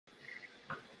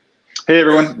Hey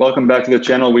everyone, welcome back to the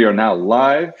channel. We are now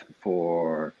live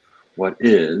for what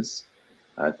is,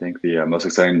 I think, the most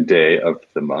exciting day of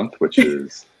the month, which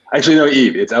is actually no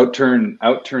Eve. It's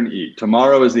Outturn Eve.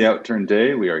 Tomorrow is the Outturn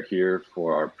day. We are here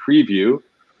for our preview.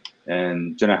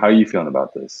 And Jenna, how are you feeling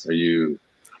about this?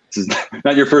 This is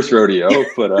not your first rodeo,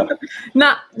 but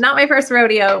not my first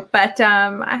rodeo, but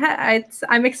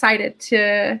I'm excited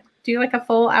to do like a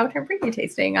full Outturn preview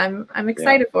tasting. I'm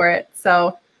excited for it.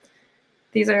 So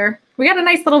we got a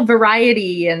nice little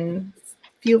variety and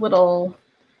a few little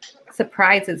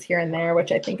surprises here and there,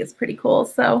 which I think is pretty cool.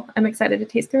 So I'm excited to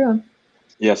taste through them.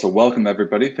 Yeah, so welcome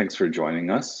everybody. Thanks for joining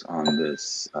us on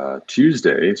this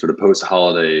Tuesday, sort of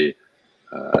post-holiday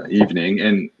evening,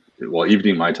 and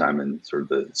evening my time in sort of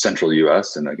the central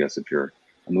US. And I guess if you're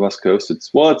on the West Coast, it's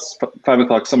 5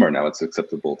 o'clock somewhere now. It's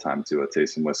acceptable time to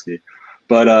taste some whiskey.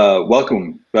 But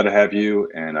welcome, glad to have you.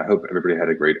 And I hope everybody had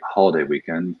a great holiday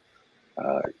weekend.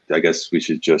 I guess we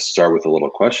should just start with a little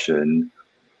question.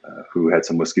 Who had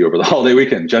some whiskey over the holiday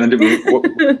weekend? Jenna,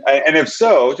 and if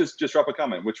so, just drop a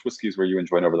comment. Which whiskeys were you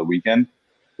enjoying over the weekend?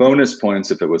 Bonus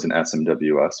points if it was an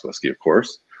SMWS whiskey, of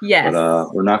course. Yes.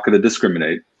 But we're not going to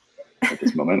discriminate at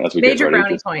this moment as we Major get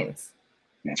ready. Brownie points.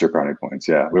 Major brownie points.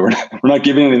 Yeah, we're not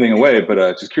giving anything away, but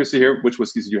just curious to hear which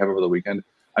whiskeys did you have over the weekend.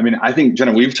 I mean, I think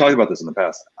Jenna, we've talked about this in the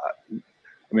past.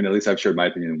 I mean, at least I've shared my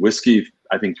opinion. Whiskey,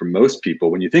 I think for most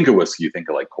people, when you think of whiskey, you think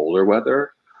of like colder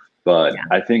weather. But yeah.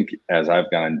 I think as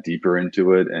I've gone deeper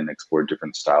into it and explored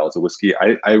different styles of whiskey,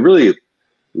 I really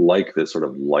like this sort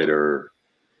of lighter,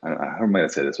 how am I going to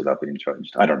say this without being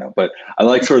judged? I don't know. But I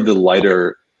like sort of the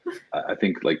lighter, I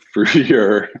think like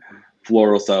fruitier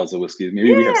floral styles of whiskey.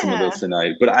 Maybe we have some of those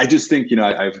tonight. But I just think,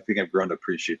 I think I've grown to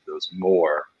appreciate those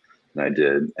more than I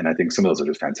did. And I think some of those are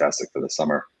just fantastic for the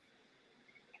summer.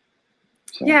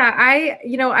 So. Yeah, I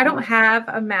don't have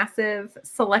a massive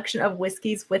selection of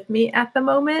whiskeys with me at the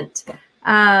moment,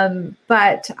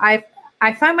 but I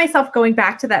find myself going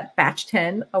back to that batch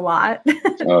 10 a lot.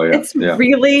 Oh yeah, it's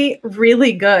really,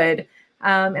 really good,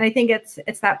 and I think it's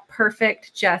that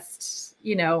perfect just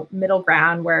middle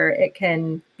ground where it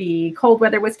can be cold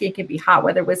weather whiskey, it can be hot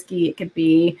weather whiskey, it could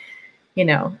be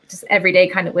just everyday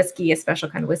kind of whiskey, a special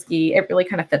kind of whiskey. It really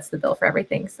kind of fits the bill for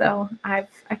everything. So I've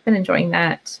been enjoying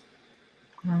that.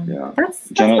 Yeah, that's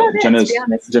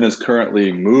Jenna's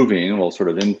currently moving. Well, sort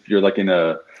of you're like in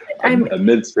a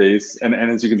mid space, and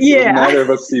as you can see, neither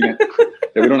of us see it.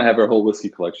 We don't have our whole whiskey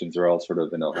collections. They're all sort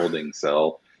of in a holding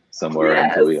cell somewhere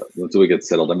until we get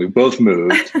settled. And we both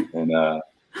moved, and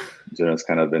Jenna's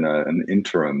kind of in an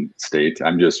interim state.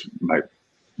 My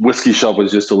whiskey shelf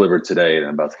was just delivered today, and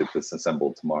I'm about to get this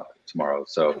assembled tomorrow.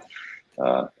 So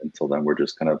until then, we're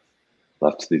just kind of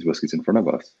left these whiskeys in front of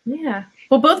us. Yeah,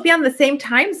 we'll both be on the same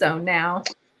time zone now.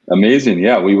 Amazing.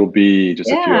 Yeah, we will be just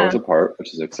a few hours apart,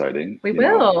 which is exciting. We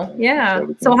will. Yeah.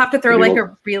 So we'll have to throw like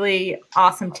a really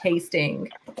awesome tasting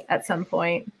at some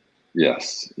point.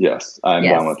 Yes. I'm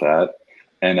down with that.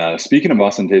 And speaking of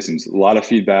awesome tastings, a lot of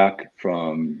feedback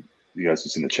from you guys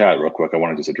just in the chat real quick. I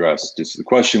want to just address, the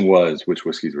question was, which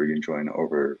whiskeys were you enjoying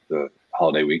over the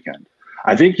holiday weekend?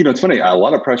 I think, it's funny, a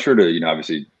lot of pressure to,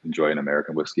 obviously enjoy an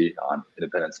American whiskey on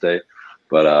Independence Day.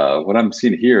 But what I'm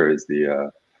seeing here is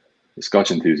the Scotch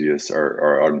enthusiasts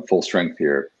are on full strength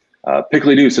here.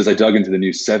 Pickley News says, I dug into the new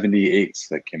 78s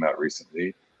that came out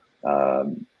recently.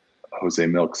 Jose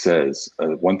Milk says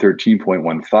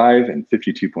 113.15 and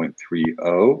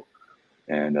 52.30.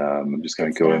 And I'm just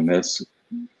going to go in this.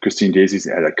 Christine Daisies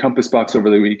had a Compass box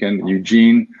over the weekend.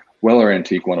 Eugene Weller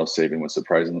Antique 107 was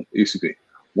surprisingly,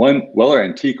 Weller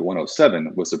Antique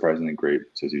 107 was surprisingly great,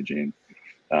 says Eugene.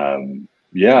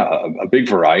 Yeah, a big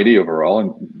variety overall.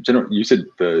 And Jenna, you said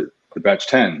the batch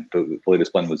 10, the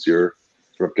latest blend was your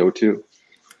sort of go-to?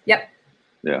 Yep.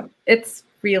 Yeah. It's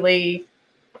really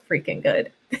freaking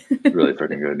good. Really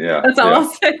freaking good, yeah. That's all I'll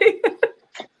say.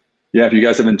 Yeah, if you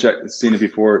guys haven't seen it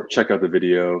before, check out the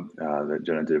video that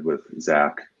Jenna did with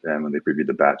Zach and when they previewed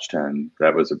the batch 10.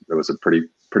 That was a pretty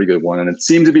good one, and it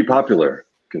seemed to be popular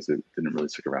because it didn't really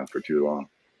stick around for too long.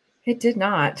 It did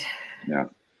not. Yeah.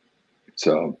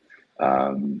 So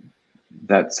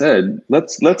that said,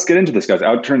 let's get into this, guys.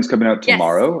 Outturn's coming out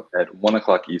tomorrow at 1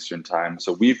 o'clock Eastern time.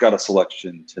 So we've got a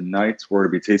selection tonight. We're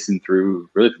going to be tasting through,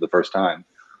 really for the first time,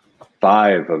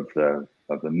 5 of the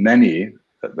many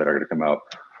that are going to come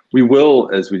out. We will,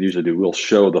 as we usually do, we'll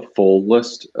show the full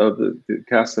list of the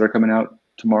casks that are coming out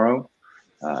tomorrow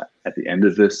at the end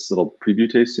of this little preview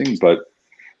tasting. But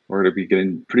we're going to be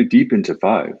getting pretty deep into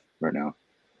 5 right now.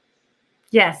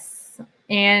 Yes,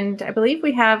 and I believe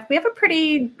we have a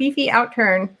pretty beefy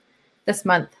Outturn this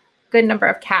month. Good number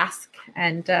of cask,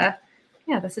 and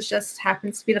yeah, this is just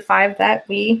happens to be the 5 that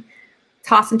we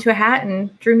tossed into a hat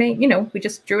and drew name. You know, we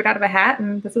just drew it out of a hat,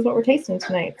 and this is what we're tasting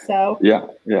tonight. So yeah.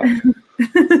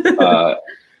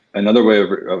 Another way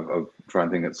of trying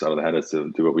to think this out of the head is to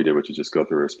do what we did, which is just go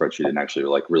through a spreadsheet and actually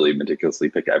like really meticulously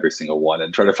pick every single one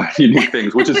and try to find unique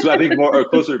things, which is I think more or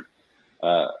closer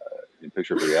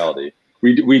picture of reality.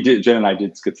 We did, Jen and I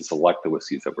did get to select the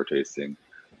whiskeys that we're tasting.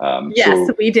 Yes,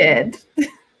 so, we did.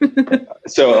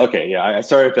 So okay, yeah.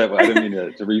 Sorry if that I didn't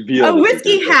mean to reveal a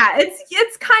whiskey hat.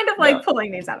 It's kind of like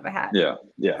pulling these out of a hat. Yeah.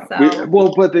 So.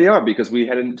 But they are, because we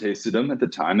hadn't tasted them at the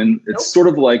time, and it's sort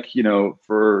of like, you know,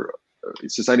 for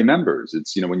society members,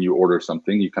 it's, you know, when you order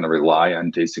something, you kind of rely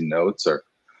on tasting notes or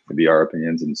maybe our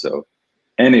opinions, and so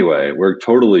anyway, we're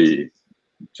totally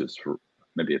just,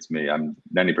 maybe it's me.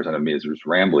 90% of me is just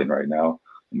rambling right now,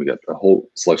 and we got a whole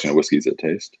selection of whiskeys to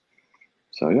taste.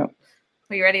 So yeah.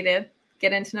 Are you ready to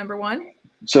get into number one?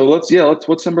 So let's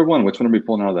what's number one? Which one are we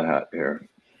pulling out of the hat here?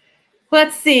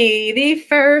 Let's see. The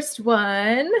first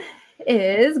one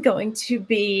is going to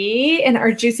be in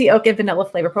our juicy oak and vanilla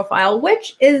flavor profile,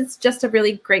 which is just a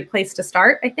really great place to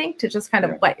start, I think, to just kind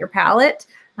of wet your palate.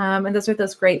 And those are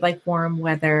those great, like, warm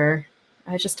weather.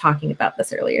 I was just talking about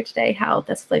this earlier today, how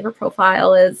this flavor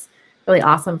profile is really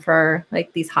awesome for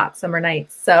like these hot summer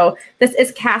nights. So this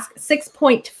is cask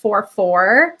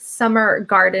 6.44 Summer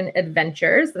Garden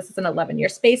Adventures. This is an 11-year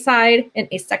Speyside in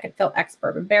a second fill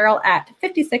ex-bourbon barrel at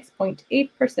 56.8%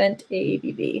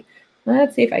 ABV.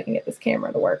 Let's see if I can get this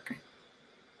camera to work.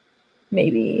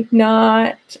 Maybe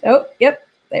not. Oh, yep.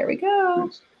 There we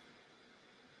go.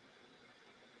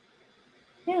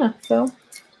 Yeah, so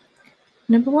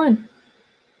number one.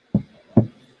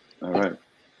 All right.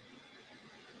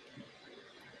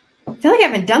 I feel like I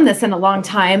haven't done this in a long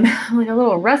time. I'm like a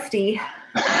little rusty.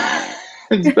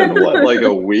 It's been what, like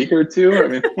a week or two? I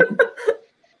mean,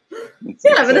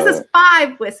 yeah, but this is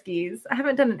 5 whiskeys. I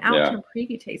haven't done an Outturn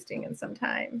preview tasting in some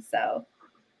time, so.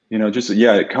 You know, just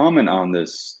comment on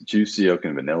this juicy oak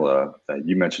and vanilla that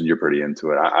you mentioned. You're pretty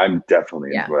into it. I'm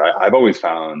definitely into it. I've always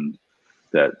found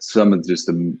that some of just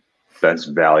the best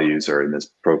values are in this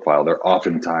profile. They're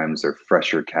oftentimes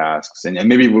fresher casks, and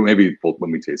maybe when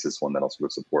we taste this one, that'll sort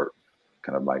of support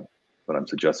kind of what I'm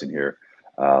suggesting here.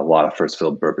 A lot of first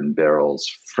fill bourbon barrels,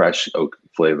 fresh oak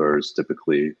flavors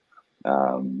typically,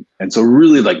 and so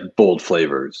really like bold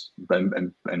flavors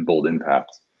and bold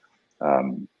impact,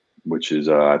 which is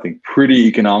I think pretty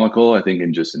economical. I think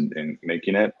in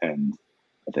making it, and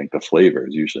I think the flavor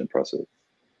is usually impressive.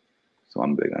 So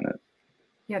I'm big on it.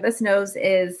 Yeah, this nose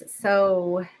is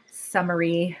so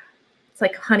summery. It's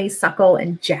like honeysuckle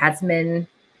and jasmine.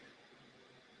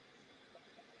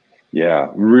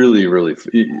 Yeah, really, really.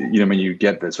 You know, when you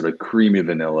get this sort of creamy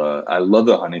vanilla, I love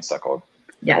the honeysuckle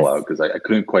because I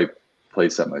couldn't quite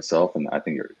place that myself, and I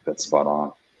think that's spot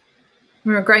on.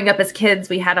 When we were growing up as kids,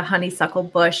 we had a honeysuckle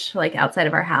bush like outside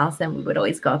of our house, and we would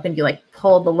always go up and you like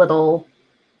pull the little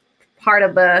part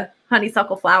of the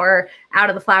honeysuckle flower out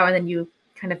of the flower, and then you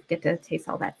kind of get to taste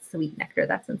all that sweet nectar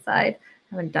that's inside.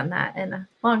 I haven't done that in a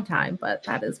long time, but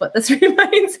that is what this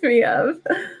reminds me of.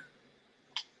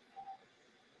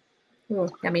 Ooh,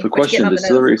 yummy. The question,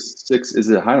 Distillery 6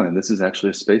 is a Highland. This is actually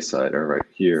a Speyside right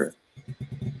here.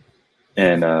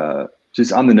 And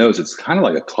just on the nose, it's kind of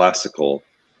like a classical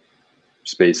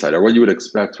Speyside, or what you would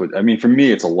expect. I mean, for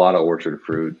me, it's a lot of orchard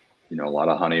fruit, you know, a lot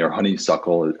of honey or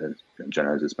honeysuckle, as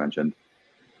Jenna just mentioned.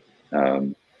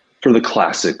 For the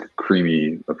classic,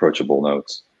 creamy, approachable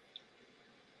notes.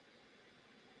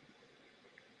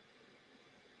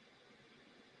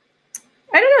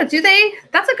 I don't know.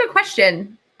 That's a good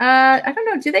question. I don't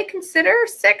know. Do they consider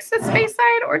 6 a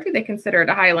Speyside, or do they consider it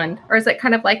a Highland? Or is it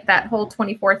kind of like that whole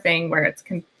 24 thing where it's,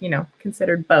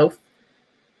 considered both?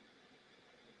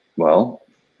 Well,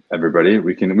 everybody,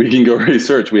 we can go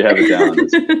research. We have it down.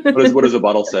 What does the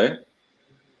bottle say?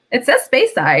 It says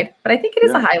Speyside, but I think it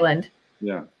is a Highland.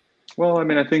 Yeah. Well, I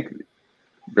mean, I think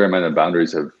bear in mind the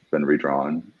boundaries have been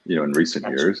redrawn, in recent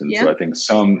years, and so I think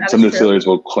some distilleries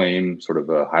will claim sort of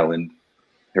a Highland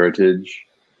heritage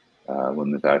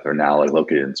when in fact they're now like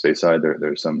located in Speyside.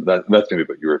 There's some that's maybe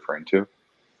what you're referring to.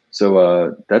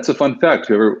 So that's a fun fact.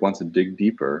 Whoever wants to dig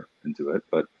deeper into it,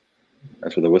 but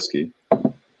as for the whiskey.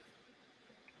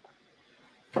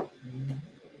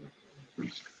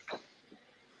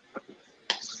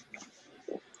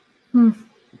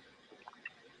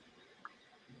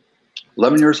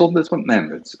 11 years old, this one?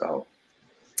 Man, it's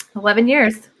 11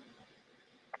 years.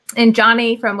 And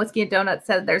Johnny from Whiskey and Donuts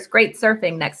said there's great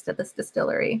surfing next to this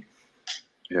distillery.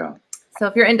 Yeah. So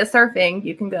if you're into surfing,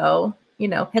 you can go,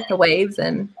 hit the waves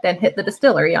and then hit the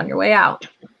distillery on your way out.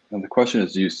 And the question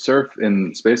is, do you surf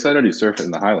in Speyside or do you surf in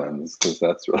the Highlands? Because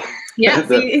that's really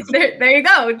there you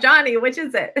go, Johnny. Which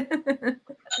is it?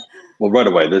 Well, right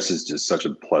away, this is just such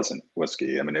a pleasant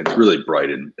whiskey. I mean, it's really bright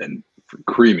and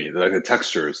creamy. Like the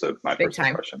texture is my first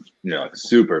impression. You know, like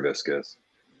super viscous,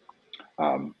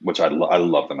 which I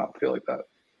love the mouthfeel like that.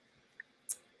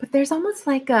 But there's almost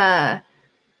like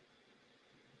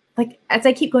as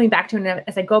I keep going back to it,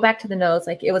 as I go back to the nose,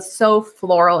 like it was so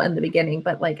floral in the beginning,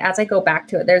 but like as I go back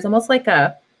to it, there's almost like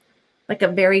a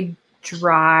very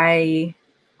dry,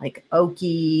 like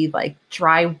oaky, like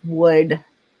dry wood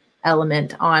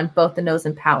element on both the nose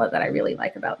and palate that I really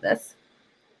like about this.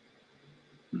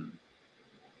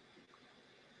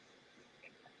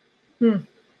 Yeah.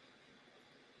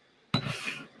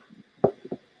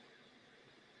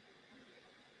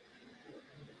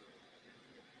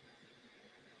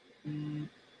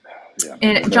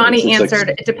 And Johnny answered,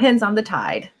 like, it depends on the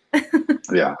tide.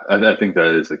 Yeah, I think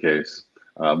that is the case.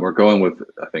 We're going with,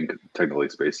 I think, technically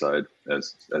Speyside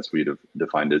as we'd have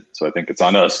defined it. So I think it's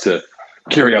on us to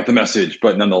carry out the message.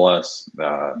 But nonetheless,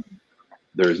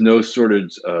 there is no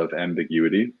shortage of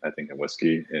ambiguity, I think, in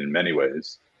whiskey in many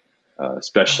ways,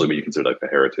 especially when you consider like the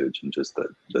heritage and just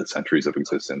the centuries of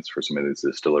existence for some of these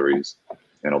distilleries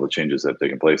and all the changes that have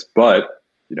taken place. But,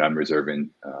 you know, I'm reserving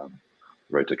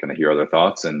right to kind of hear other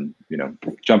thoughts and, you know,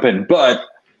 jump in. But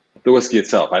the whiskey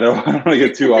itself, I don't want to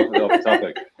get too off the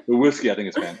topic. The whiskey, I think,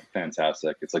 is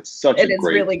fantastic. It's like such a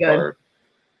great really good. Part.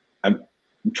 I'm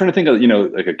trying to think of, you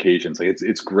know, like occasions. Like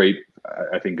it's great.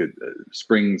 I think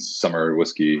spring, summer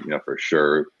whiskey, you know, for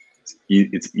sure.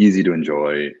 It's easy to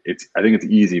enjoy. I think it's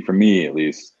easy for me, at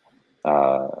least.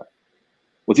 Well,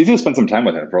 it's easy to spend some time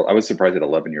with it. I was surprised at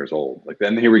 11 years old. Like,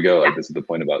 then here we go. Like, this is the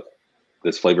point about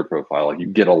this flavor profile. Like, you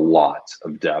get a lot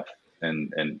of depth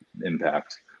and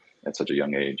impact at such a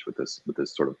young age with this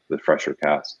sort of the fresher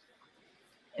cask.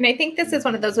 And I think this is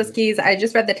one of those whiskeys. I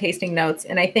just read the tasting notes,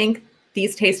 and I think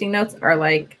these tasting notes are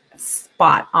like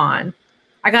spot on.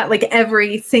 I got like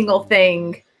every single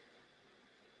thing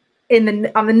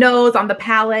on the nose, on the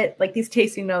palate. Like, these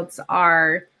tasting notes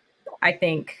are, I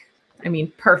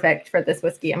mean, perfect for this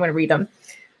whiskey. I'm going to read them.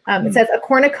 It says a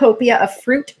cornucopia of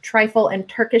fruit, trifle, and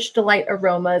Turkish delight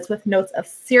aromas with notes of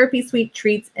syrupy sweet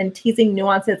treats and teasing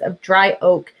nuances of dry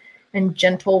oak and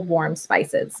gentle warm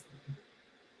spices.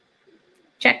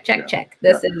 Check.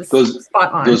 This is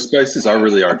spot on. Those spices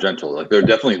are gentle. Like, they're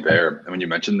definitely there. And when you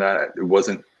mentioned that, it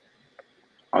wasn't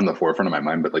on the forefront of my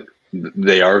mind, but like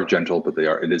they are gentle, but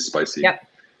it is spicy. Yep.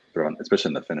 Especially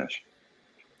in the finish.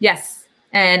 Yes.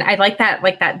 And I like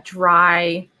that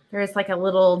dry. There's like a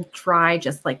little dry,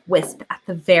 just like wisp at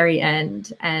the very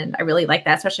end. And I really like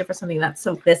that, especially for something that's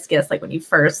so viscous. Like when you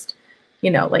first,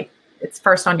 you know, like it's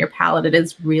first on your palate, it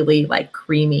is really like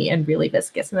creamy and really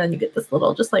viscous. And then you get this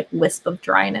little just like wisp of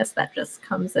dryness that just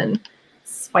comes and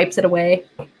swipes it away.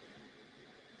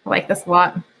 I like this a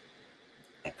lot.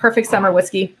 Perfect summer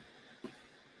whiskey.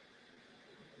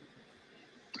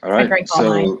 All right.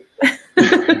 So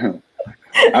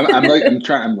I'm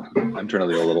trying to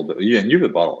leave a little bit. Yeah, and you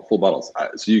have full bottles,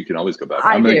 so you can always go back.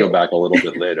 I'm going to go back a little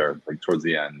bit later, like towards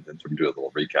the end, and sort of do a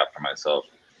little recap for myself.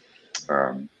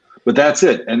 But that's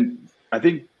it. And I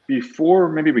think before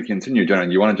maybe we continue,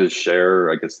 Jenna, you want to just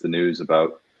share, I guess, the news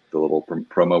about the little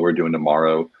promo we're doing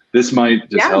tomorrow. This might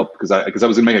just help because I was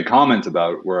going to make a comment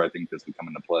about where I think this would come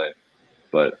into play.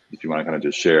 But if you want to kind of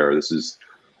just share, this is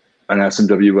an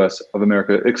SMWS of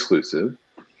America exclusive.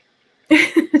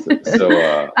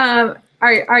 Are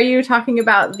you talking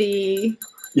about the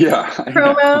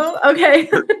promo? Okay.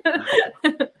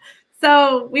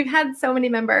 So we've had so many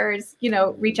members, you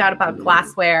know, reach out about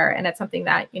glassware, and it's something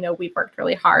that, you know, we've worked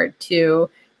really hard to,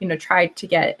 you know, try to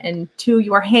get into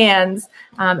your hands.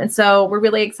 And so we're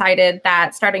really excited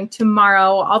that starting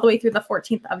tomorrow, all the way through the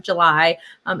 14th of July,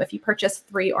 if you purchase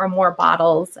 3 or more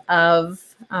bottles of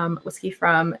whiskey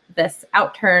from this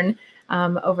Outturn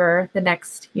over the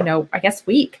next, you know, I guess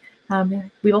week,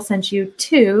 we will send you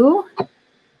 2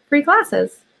 free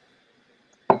glasses.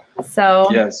 So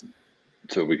yes.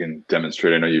 So we can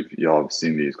demonstrate. I know y'all have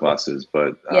seen these glasses,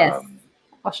 but yes,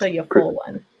 I'll show you a full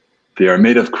one. They are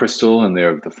made of crystal, and they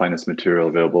are the finest material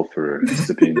available for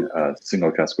sipping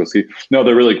single cask whiskey. No,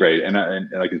 they're really great, and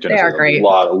like Jenna said, great. A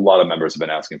lot of members have been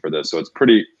asking for this, so it's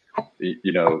pretty.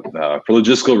 You know, for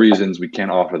logistical reasons, we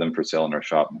can't offer them for sale in our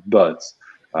shop, but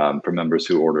for members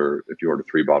who order, if you order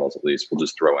 3 bottles at least, we'll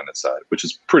just throw in a set, which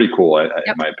is pretty cool, in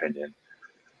my opinion.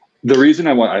 The reason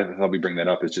I thought we bring that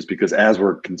up is just because as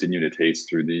we're continuing to taste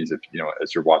through these, if you know,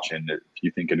 as you're watching, if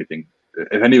you think anything,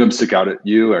 if any of them stick out at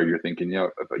you, or you're thinking, you know,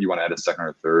 if you want to add a second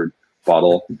or third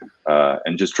bottle,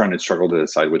 and just trying to struggle to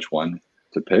decide which one,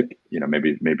 pick,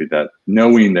 maybe that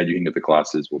knowing that you can get the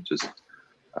classes will just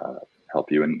help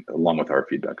you, and along with our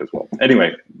feedback as well.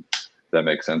 Anyway, that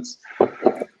makes sense.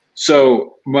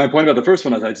 So my point about the first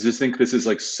one is I just think this is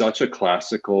like such a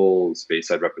classical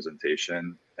Speyside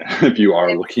representation. If you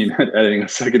are looking at adding a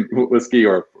second whiskey,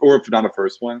 or if not a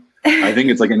first one, I think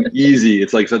it's like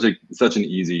such an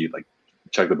easy, like,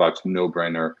 check the box, no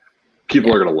brainer.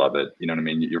 People are gonna love it. You know what I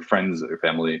mean? Your friends, your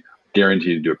family,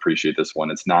 guaranteed to appreciate this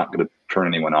one. It's not gonna turn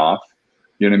anyone off.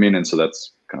 You know what I mean? And so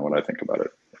that's kind of what I think about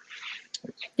it.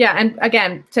 Yeah, and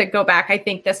again, to go back, I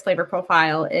think this flavor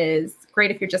profile is great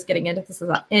if you're just getting into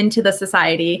the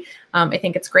society. I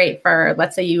think it's great for,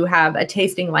 let's say you have a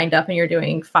tasting lined up and you're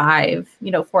doing 4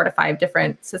 to 5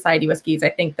 different society whiskeys. I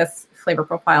think this flavor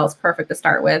profile is perfect to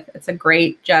start with. It's a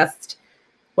great just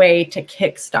way to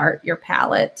kickstart your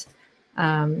palate,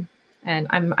 and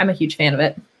I'm a huge fan of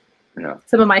it. Yeah,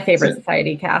 some of my favorite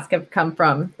society casks have come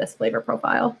from this flavor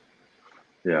profile.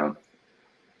 Yeah.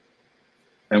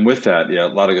 And with that, a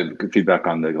lot of good feedback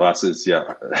on the glasses.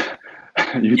 Yeah.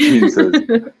 Eugene says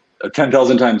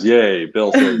 10,000 times yay.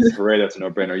 Bill says, hooray, that's a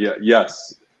no-brainer. Yeah,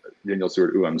 yes. Daniel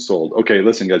Stewart, ooh, I'm sold. Okay,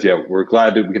 listen, guys, we're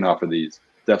glad that we can offer these.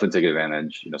 Definitely take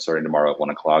advantage, starting tomorrow at 1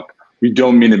 o'clock. We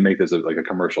don't mean to make this like a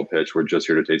commercial pitch. We're just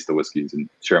here to taste the whiskeys and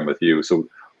share them with you. So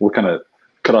we'll kind of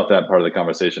cut off that part of the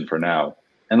conversation for now.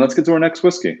 And let's get to our next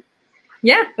whiskey.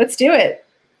 Yeah, let's do it.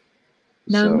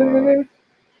 Number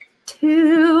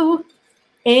 2.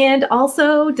 And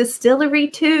also Distillery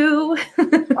 2.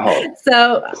 Oh,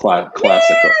 so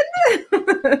classic.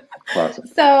 Classic.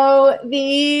 So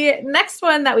the next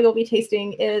one that we will be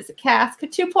tasting is cask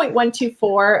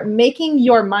 2.124, Making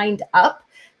Your Mind Up.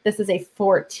 This is a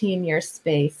 14-year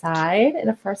Speyside in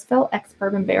a first fill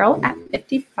ex-bourbon barrel at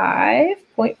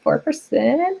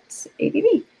 55.4%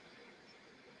 ABV.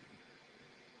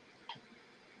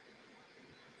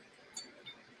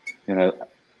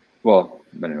 Well,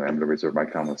 anyway, I'm going to reserve my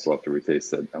comments till after we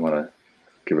taste it. I want to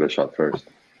give it a shot first.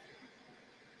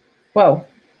 Whoa.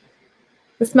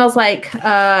 This smells like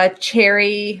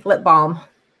cherry lip balm.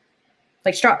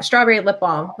 Like strawberry lip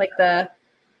balm. Like the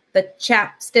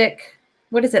chapstick.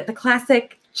 What is it? The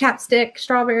classic chapstick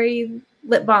strawberry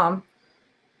lip balm.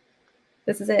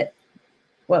 This is it.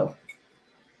 Whoa.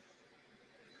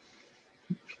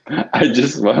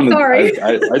 Sorry.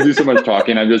 I do so much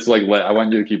talking. I'm just like, I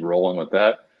want you to keep rolling with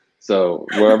that. So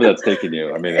wherever that's taking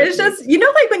you, I mean, it's just,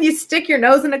 like when you stick your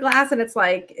nose in a glass and it's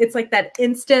like that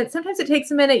instant, sometimes it takes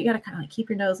a minute. You got to kind of like keep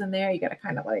your nose in there. You got to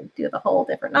kind of like do the whole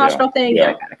different nostril thing. You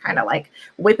got to kind of like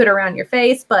whip it around your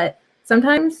face. But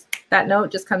sometimes that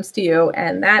note just comes to you,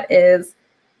 and that is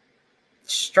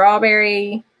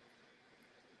strawberry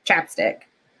chapstick.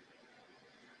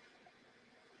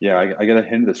 Yeah, I get a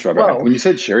hint of the strawberry. Whoa. When you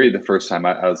said cherry the first time,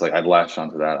 I was like, I latched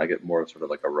onto that. I get more sort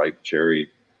of like a ripe cherry.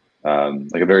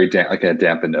 Like a very like a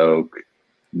dampened oak,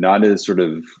 not as sort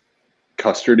of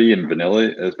custardy and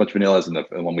vanilla, as much vanilla as in the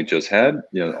one we just had,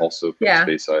 also from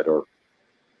Speyside, or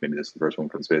maybe this is the first one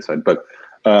from Speyside, but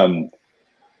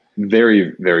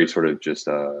very, very sort of just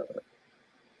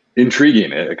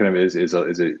intriguing. It kind of is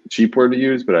a cheap word to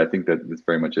use, but I think that this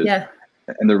very much is. Yeah.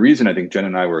 And the reason I think Jen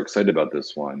and I were excited about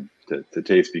this one to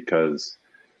taste, because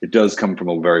it does come from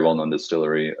a very well-known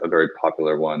distillery, a very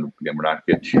popular one. Again, we're not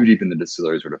going to get too deep in the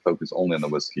distilleries. We're going to focus only on the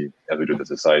whiskey as we do the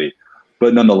society.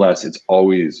 But nonetheless, it's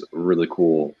always really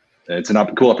cool. And it's a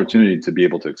cool opportunity to be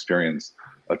able to experience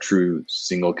a true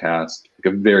single cask,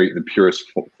 like the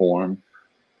purest form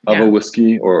of a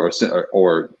whiskey, or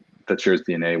that shares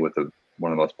DNA with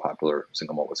one of the most popular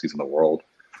single malt whiskeys in the world.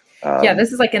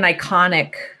 This is like an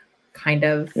iconic kind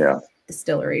of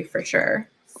distillery for sure.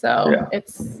 So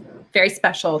it's very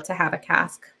special to have a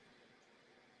cask.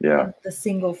 Yeah. The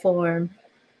single form.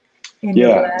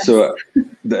 So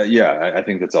I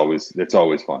think it's always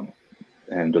fun,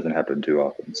 and doesn't happen too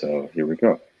often. So here we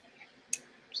go.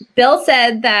 Bill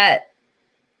said that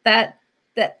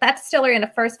distillery in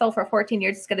a first fill for 14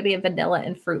 years is going to be a vanilla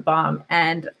and fruit bomb,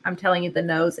 and I'm telling you, the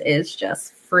nose is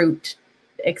just fruit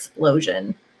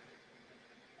explosion.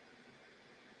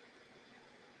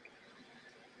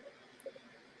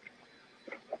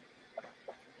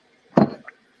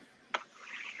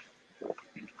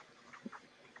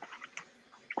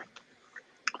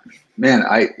 Man,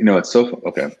 it's so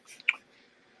okay.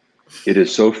 It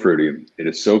is so fruity. It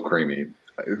is so creamy,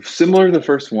 similar to the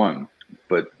first one,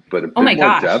 but a bit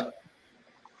more depth.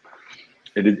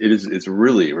 It's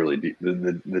really, really deep.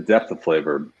 The depth of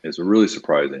flavor is really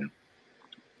surprising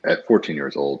at 14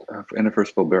 years old in a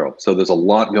first fill barrel. So there's a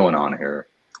lot going on here,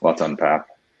 lots to unpack.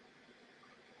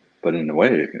 But in a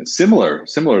way, it's similar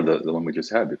to the one we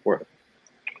just had before.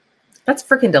 That's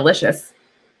freaking delicious.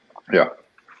 Yeah.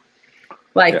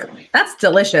 Like, that's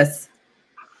delicious.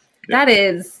 Yeah. That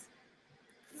is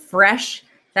fresh.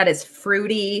 That is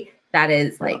fruity. That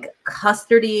is like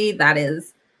custardy. That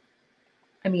is,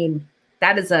 I mean,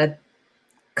 that is a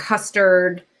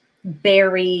custard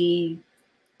berry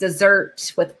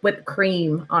dessert with whipped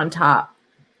cream on top.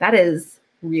 That is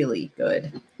really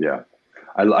good. Yeah.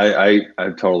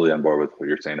 I'm totally on board with what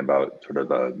you're saying about sort of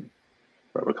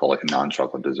what we call like a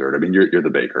non-chocolate dessert. I mean, you're the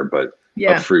baker, but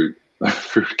a fruit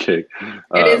cake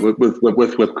with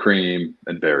whipped cream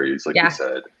and berries, like you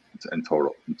said, and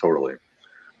totally.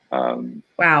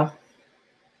 Wow.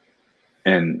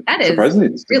 And that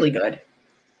is really good.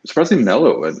 Surprisingly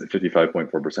mellow at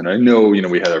 55.4%. I know,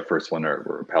 we had our first one,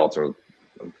 our palates have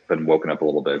been woken up a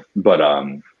little bit, but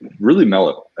really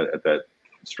mellow at that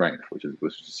strength, which is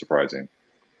surprising.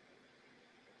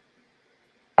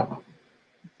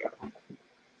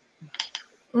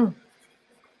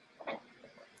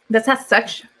 This has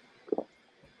such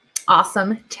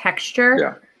awesome texture.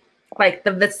 Yeah. Like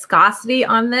the viscosity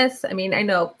on this. I mean, I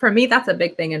know for me, that's a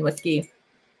big thing in whiskey.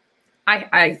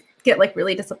 I get like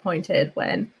really disappointed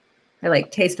when I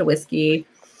like taste a whiskey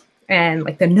and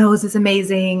like the nose is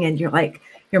amazing and you're like,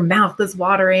 your mouth is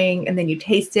watering and then you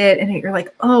taste it and you're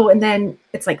like, oh, and then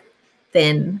it's like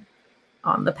thin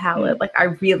on the palate. Like I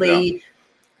really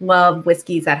love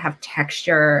whiskeys that have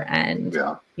texture and,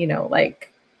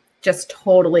 like just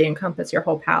totally encompass your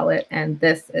whole palate. And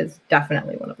this is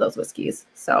definitely one of those whiskeys.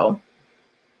 So.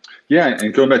 Yeah.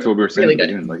 And going back to what we were saying,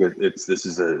 really like this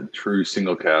is a true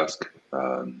single cask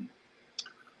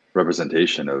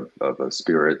representation of a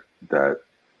spirit that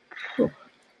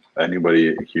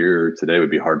anybody here today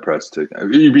would be hard pressed to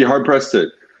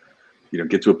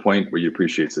get to a point where you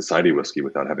appreciate society whiskey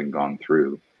without having gone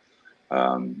through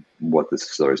what this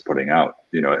distillery is putting out,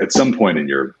 at some point in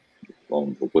your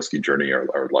own whiskey journey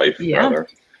or life, rather.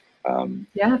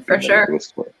 For sure.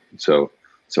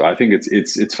 So I think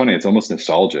it's funny. It's almost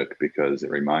nostalgic because it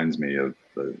reminds me of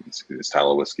the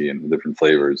style of whiskey and the different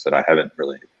flavors that I haven't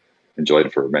really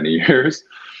enjoyed for many years.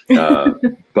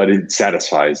 But it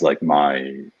satisfies like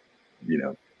my,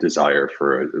 desire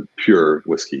for a pure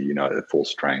whiskey, at full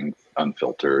strength,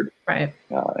 unfiltered, right,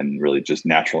 and really just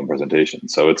natural in presentation.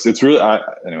 So it's really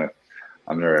anyway.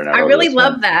 I really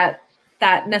love that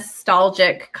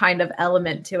nostalgic kind of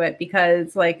element to it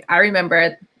because, like, I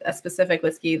remember a specific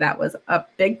whiskey that was a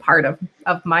big part of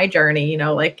my journey.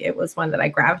 Like it was one that I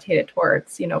gravitated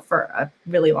towards, for a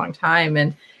really long time,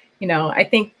 and I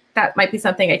think that might be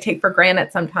something I take for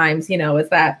granted sometimes. Is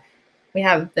that we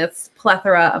have this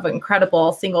plethora of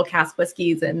incredible single cask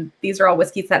whiskeys, and these are all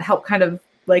whiskeys that help kind of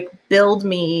like build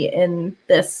me in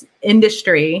this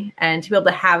industry, and to be able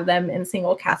to have them in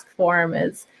single cask form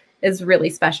is really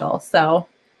special. So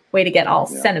way to get all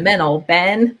sentimental,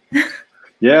 Ben.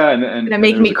 Yeah. And gonna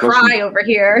make me cry over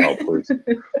here. Oh, please.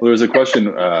 Well, there was a question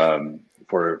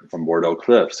from Bordeaux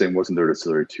Cliff saying, wasn't there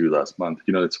Distillery 2 last month?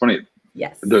 It's funny.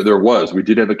 Yes. There was. We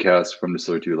did have a cask from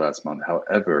Distillery 2 last month.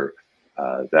 However,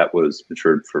 that was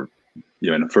matured for,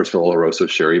 in a first fill Oloroso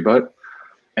sherry butt.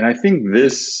 And I think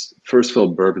this first fill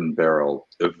bourbon barrel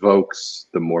evokes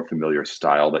the more familiar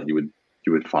style that you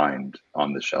would find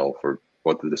on the shelf or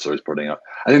what the distillery is putting out.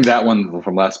 I think that one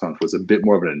from last month was a bit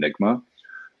more of an enigma,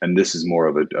 and this is more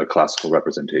of a classical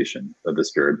representation of the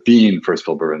spirit, being first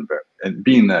fill bourbon and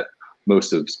being that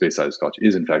most of Space Side Scotch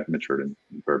is in fact matured in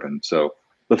bourbon. So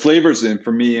the flavors, and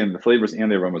for me, and the flavors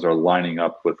and the aromas are lining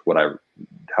up with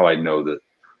how I know that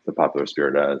the popular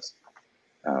spirit as.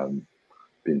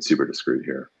 Being super discreet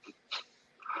here.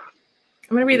 I'm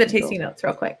going to read the tasting notes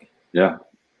real quick. Yeah.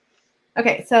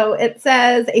 Okay, so it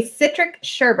says a citric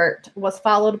sherbet was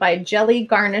followed by jelly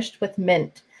garnished with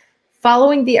mint.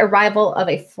 Following the arrival of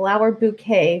a flower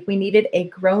bouquet, we needed a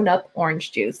grown-up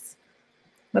orange juice.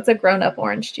 What's a grown-up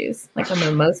orange juice? Like a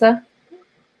mimosa?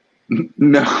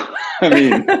 No, I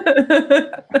mean,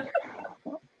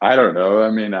 I don't know. I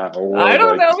mean, I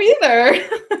don't know either.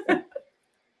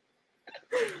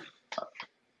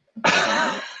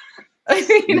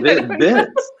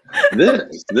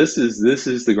 This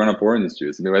is the grown-up orange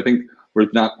juice. I mean, I think we're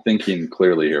not thinking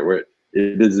clearly here.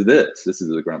 This is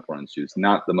the grown-up orange juice,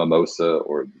 not the mimosa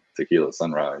or tequila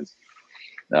sunrise.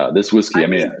 This whiskey, I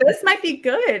mean, this might be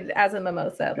good as a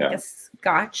mimosa, like a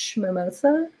Scotch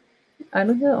mimosa. I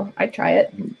don't know. I'd try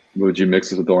it. Would you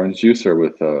mix it with orange juice or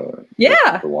with the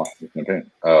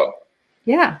champagne? Oh,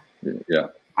 yeah.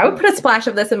 I would put a splash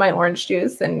of this in my orange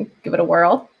juice and give it a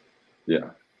whirl. Yeah.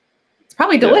 It's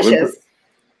probably delicious.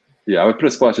 I would put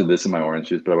a splash of this in my orange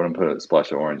juice, but I wouldn't put a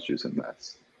splash of orange juice in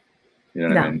this. You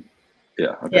know what I mean?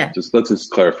 Yeah. Okay. Yeah. Let's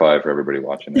just clarify for everybody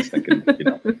watching this, thinking,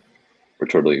 we're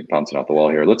totally bouncing off the wall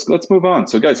here. Let's move on.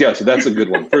 So guys, yeah, so that's a good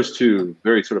one. First two,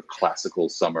 very sort of classical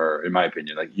summer, in my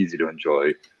opinion, like easy to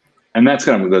enjoy. And that's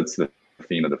the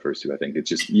theme of the first two, I think. It's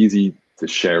just easy to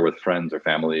share with friends or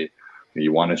family.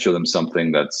 You want to show them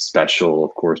something that's special,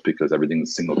 of course, because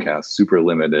everything's single cask, super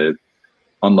limited.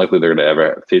 Unlikely they're going to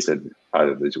ever have tasted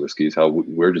either of these whiskeys. How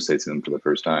we're just tasting them for the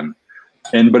first time.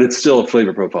 But it's still a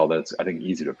flavor profile that's, I think,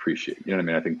 easy to appreciate. You know what I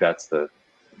mean? I think that's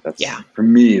for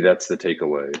me, that's the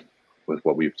takeaway with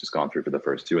what we've just gone through for the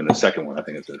first two. And the second one, I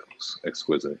think, is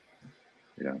exquisite.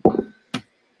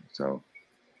 So,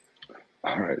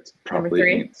 all right. Probably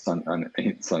ain't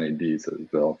Sunny D, says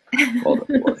Bill. Well,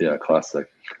 yeah,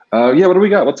 classic. What do we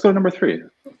got? Let's go to number 3.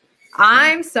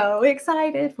 I'm so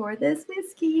excited for this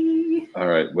whiskey. All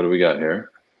right. What do we got here?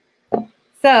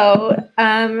 So,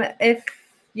 if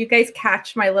you guys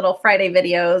catch my little Friday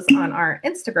videos on our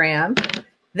Instagram,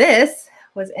 this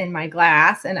was in my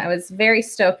glass and I was very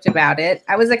stoked about it.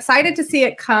 I was excited to see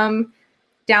it come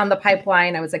down the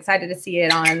pipeline. I was excited to see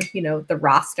it on, the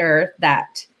roster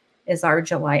that is our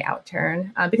July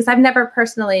Outturn, because I've never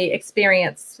personally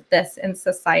experienced this in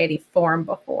society form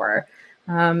before.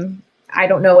 I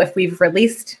don't know if we've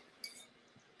released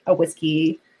a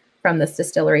whiskey from this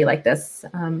distillery like this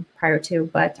prior to,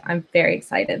 but I'm very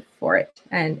excited for it,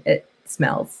 and it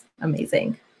smells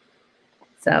amazing.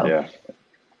 So yeah,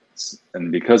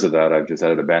 and because of that, I've just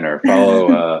added a banner.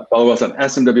 Follow us on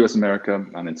SMWS America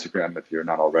on Instagram if you're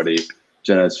not already.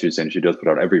 Jenna, as she's saying, she does put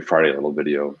out every Friday a little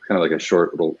video, kind of like a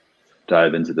short little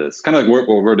dive into this, kind of like what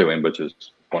we're doing, which is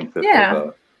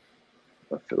 1/5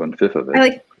 of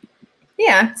it.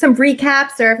 Some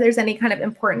recaps, or if there's any kind of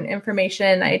important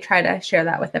information, I try to share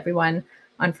that with everyone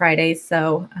on Fridays.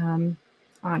 So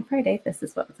on Friday, this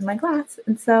is what's in my glass.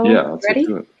 And so, ready?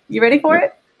 You ready for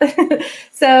it?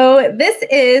 So this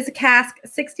is cask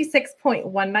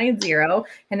 66.190.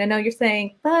 And I know you're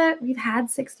saying, but we've had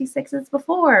 66s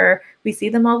before. We see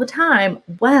them all the time.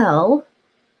 Well,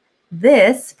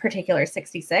 this particular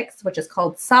 66, which is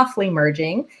called Softly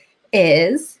Merging,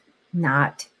 is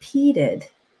not peated.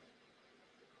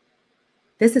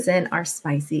 This is in our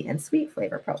spicy and sweet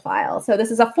flavor profile. So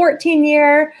this is a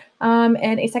 14-year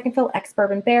and a second fill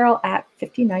ex-bourbon barrel at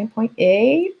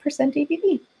 59.8%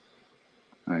 ABV.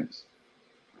 Nice.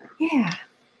 Yeah.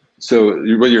 So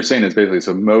what you're saying is basically,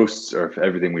 so most or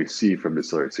everything we see from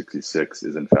distillery 66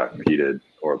 is in fact peated,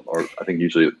 or I think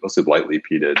usually mostly lightly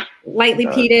peated. Lightly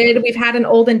peated. We've had an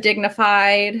Old and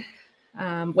Dignified,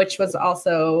 which was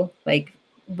also like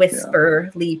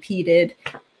whisperly peated.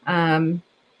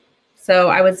 So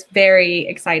I was very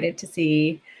excited to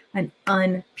see an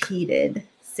unpeated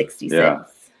 66. Yeah,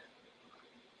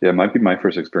 it might be my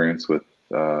first experience with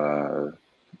an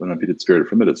unpeated spirit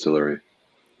from a distillery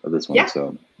of this one. Yeah.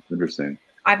 So interesting.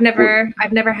 I've never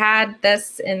had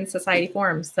this in society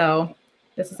form, so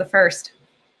this is a first.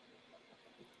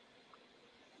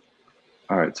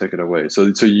 All right, take it away. So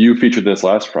you featured this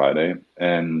last Friday,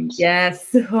 and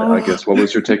yes, I guess what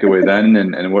was your takeaway then,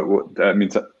 and what that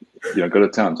means? Go to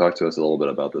town. Talk to us a little bit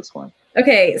about this one.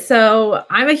 Okay, so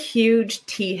I'm a huge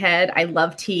tea head. I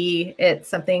love tea. It's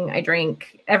something I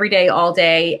drink every day, all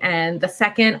day. And the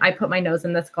second I put my nose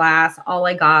in this glass, all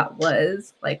I got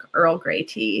was like Earl Grey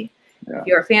tea. Yeah. If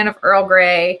you're a fan of Earl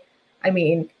Grey, I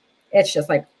mean, it's just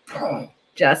like,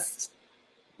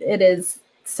 it is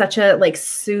such a like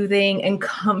soothing and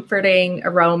comforting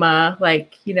aroma.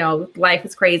 Like, life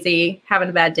is crazy, having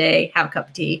a bad day, have a cup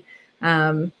of tea.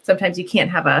 Sometimes you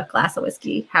can't have a glass of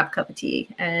whiskey, have a cup of tea.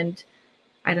 And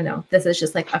I don't know, this is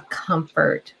just like a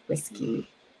comfort whiskey.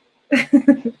 I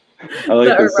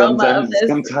like that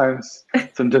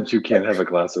sometimes you can't have a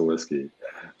glass of whiskey.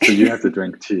 So you have to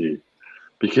drink tea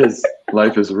because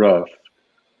life is rough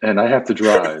and I have to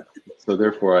drive. So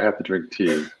therefore I have to drink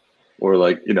tea, or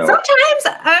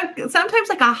sometimes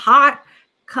like a hot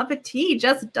cup of tea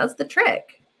just does the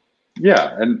trick.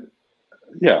 Yeah. And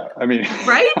yeah, I mean,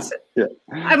 right? Yeah.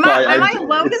 Am I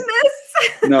alone in this?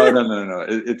 No.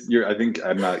 It's I think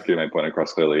I'm not getting my point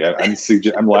across clearly.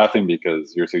 I'm laughing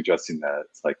because you're suggesting that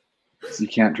it's like you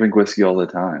can't drink whiskey all the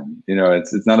time.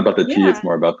 It's not about the tea. It's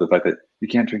more about the fact that you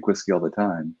can't drink whiskey all the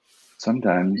time.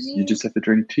 Sometimes you just have to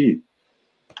drink tea.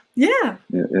 Yeah.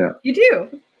 Yeah. You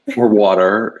do. Or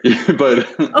water, but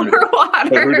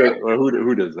water.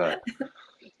 Who does that?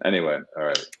 Anyway, all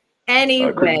right.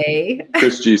 Anyway,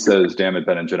 Chris G says, "Damn it,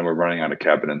 Ben and Jenna, we're running out of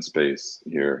cabinet space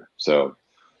here." So,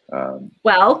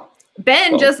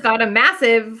 Ben just got a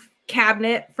massive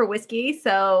cabinet for whiskey,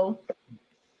 so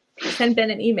send Ben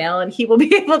an email, and he will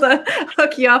be able to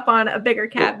hook you up on a bigger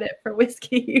cabinet for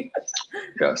whiskey.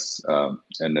 Yes,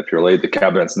 and if you're late, the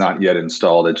cabinet's not yet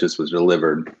installed; it just was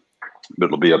delivered, but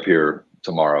it'll be up here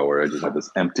tomorrow where I just have this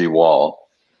empty wall.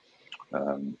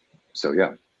 So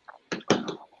yeah.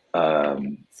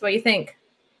 So what do you think?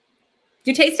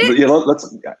 Do you taste it? Yeah,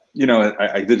 let's.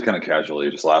 I did kind of casually,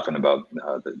 just laughing about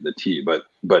the tea,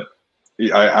 but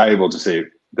I will just say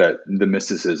that the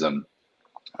mysticism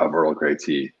of Earl Grey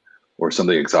tea or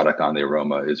something exotic on the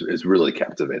aroma is really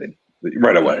captivating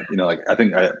right away. I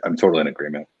think I'm totally in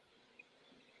agreement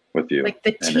with you. Like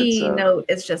the tea note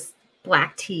is just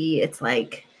black tea. It's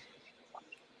like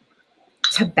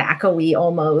tobacco-y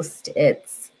almost.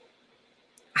 It's,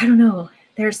 I don't know.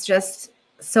 There's just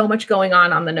so much going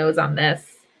on the nose on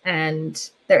this. And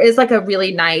there is like a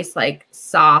really nice, like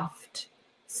soft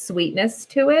sweetness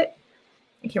to it.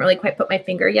 I can't really quite put my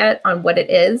finger yet on what it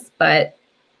is, but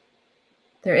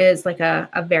there is like a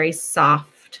very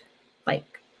soft,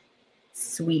 like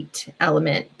sweet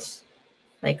element,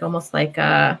 like almost like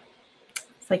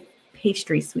it's like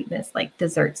pastry sweetness, like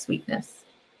dessert sweetness.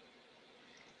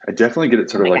 I definitely get it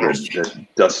sort of like a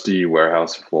dusty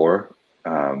warehouse floor,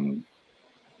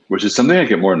 which is something I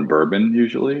get more in bourbon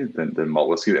usually than malt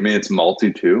whiskey. I mean, it's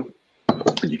malty too,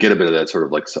 but you get a bit of that sort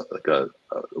of like a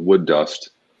wood dust,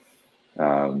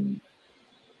 sort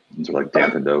of like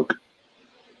dampened oak.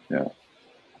 Yeah.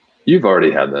 You've already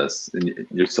had this, and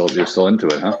you're still into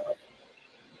it, huh?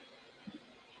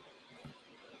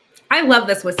 I love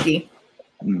this whiskey.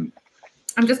 Mm.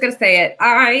 I'm just gonna say it.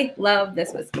 I love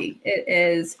this whiskey.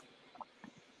 It's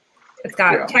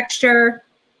got texture.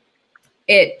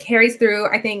 It carries through.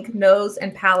 I think nose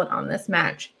and palate on this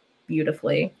match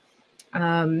beautifully.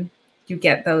 You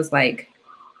get those like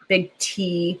big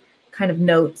tea kind of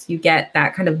notes. You get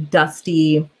that kind of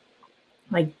dusty,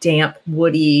 like damp,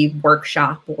 woody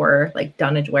workshop or like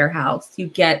dunnage warehouse. You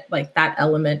get like that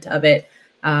element of it.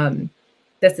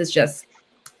 This is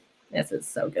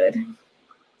so good.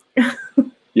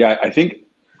 Yeah, I think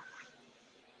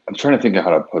I'm trying to think of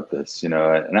how to put this, and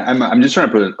I'm just trying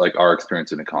to put like our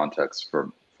experience into context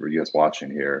for you guys watching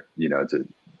here, to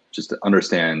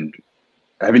understand,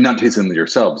 having not tasted them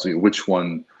yourselves, which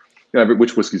one,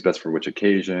 which whiskey is best for which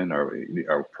occasion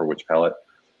or for which palate.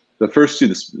 The first two,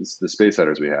 the Space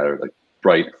Ciders we had are like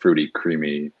bright, fruity,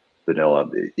 creamy, vanilla.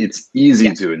 It's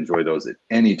easy to enjoy those at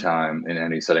any time in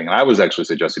any setting. And I was actually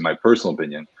suggesting, my personal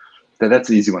opinion, that's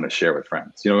an easy one to share with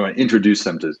friends. Introduce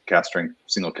them to cask strength,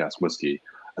 single cask whiskey.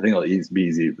 I think it'll be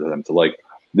easy for them to like.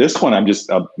 This one, I'm just,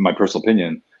 my personal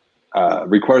opinion,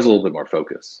 requires a little bit more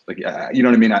focus. Like, you know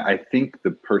what I mean? I think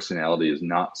the personality is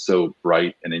not so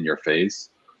bright and in your face.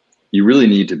 You really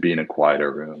need to be in a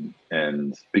quieter room.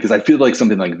 And because I feel like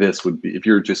something like this would be, if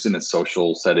you're just in a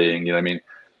social setting, you know what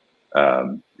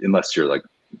I mean? Unless you're like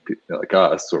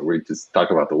us, or we just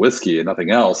talk about the whiskey and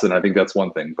nothing else. And I think that's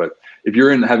one thing. But if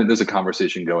you're there's a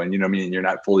conversation going, you know what I mean? And you're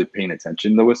not fully paying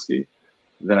attention to the whiskey,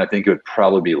 then I think it would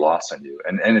probably be lost on you.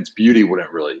 And its beauty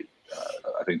wouldn't really,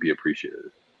 I think, be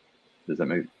appreciated. Does that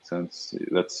make sense?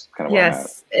 That's kind of where I'm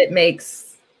at. It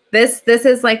makes. This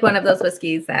is like one of those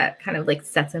whiskeys that kind of like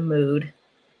sets a mood.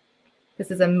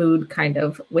 This is a mood kind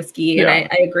of whiskey. And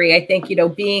I agree. I think,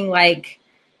 being like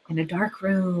in a dark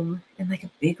room and like a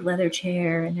big leather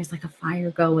chair and there's like a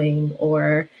fire going,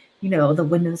 or, the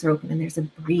windows are open and there's a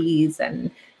breeze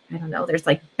and I don't know, there's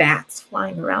like bats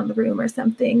flying around the room or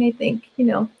something. I think,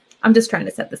 I'm just trying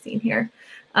to set the scene here.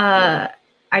 I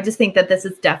just think that this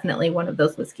is definitely one of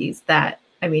those whiskeys that,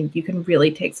 I mean, you can really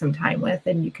take some time with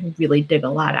and you can really dig a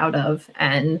lot out of.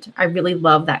 And I really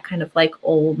love that kind of like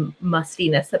old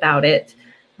mustiness about it.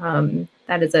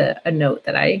 That is a note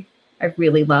that I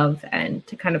really love. And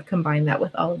to kind of combine that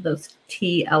with all of those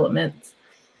tea elements,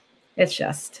 it's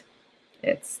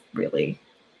really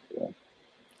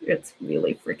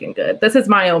freaking good. This is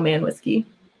my old man whiskey.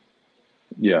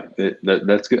 Yeah,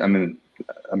 that's good. I mean,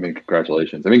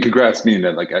 congratulations. I mean, congrats meaning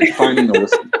that like finding the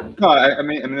whiskey. No, I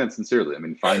mean that sincerely. I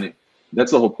mean,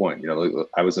 that's the whole point.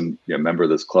 I was a member of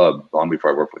this club long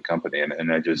before I worked with the company,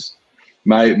 and I just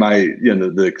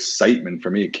the excitement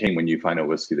for me came when you find a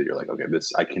whiskey that you're like, okay,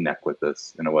 I connect with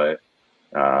this in a way.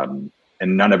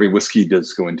 And not every whiskey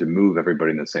does going to move everybody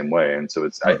in the same way, and so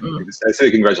I say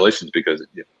congratulations because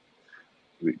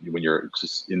when you're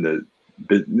just in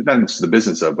not just the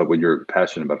business of, but when you're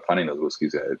passionate about finding those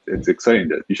whiskeys, it's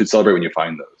exciting. You should celebrate when you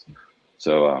find those.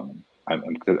 So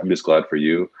I'm just glad for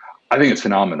you. I think it's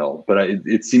phenomenal, but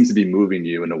it seems to be moving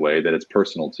you in a way that it's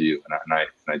personal to you, and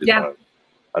I just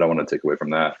I don't want to take away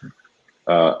from that.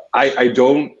 I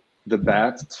don't. The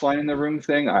bats flying in the room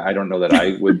thing, I don't know that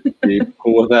I would be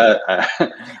cool with that.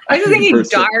 I was thinking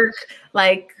dark,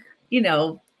 like,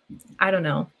 I don't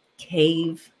know,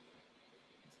 cave.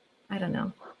 I don't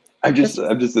know. I'm just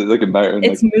like admiring,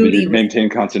 like, maintain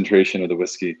concentration of the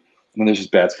whiskey. when there's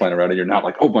just bats flying around and you're not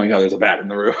like, oh my God, there's a bat in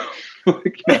the room.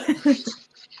 Like,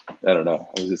 I don't know.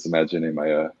 I was just imagining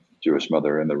my Jewish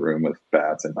mother in the room with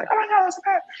bats and like, oh my God, there's a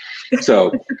bat.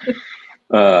 So,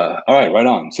 all right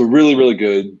on. So really, really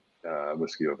good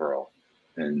whiskey overall.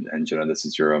 And Jenna, this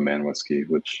is your own man whiskey,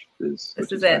 which is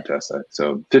fantastic.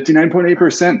 So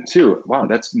 59.8% too. Wow,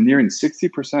 that's nearing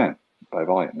 60% by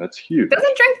volume. That's huge.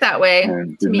 Doesn't drink that way.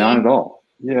 And not at all.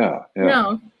 Yeah.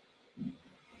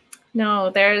 No,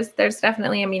 there's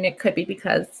definitely, I mean, it could be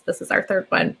because this is our third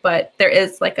one, but there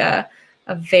is like a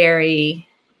very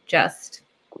just,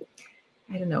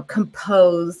 I don't know,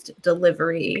 composed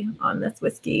delivery on this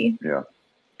whiskey. Yeah.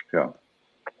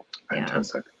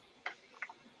 Fantastic.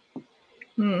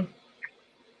 I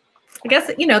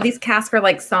guess, you know, these casks are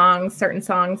like songs. Certain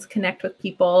songs connect with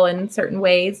people in certain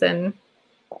ways. And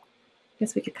I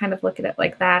guess we could kind of look at it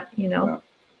like that, you know.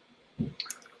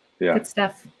 Yeah. Good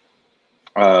stuff.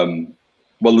 Well,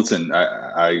 listen,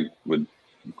 I would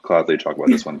gladly talk about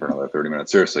this one for another 30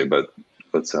 minutes, seriously, but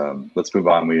let's move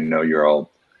on. We know you're all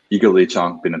eagerly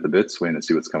chomping at the bits, waiting to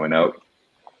see what's coming out.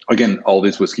 Again, all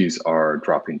these whiskeys are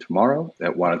dropping tomorrow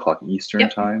at 1 o'clock Eastern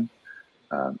time.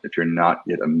 If you're not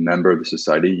yet a member of the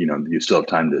society, you know, you still have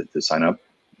time to sign up,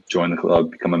 join the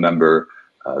club, become a member.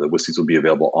 The whiskeys will be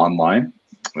available online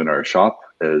in our shop,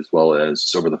 as well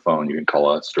as over the phone. You can call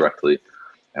us directly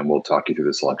and we'll talk you through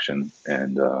the selection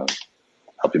and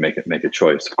help you make a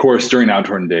choice. Of course, during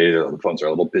Outturn Day, the phones are a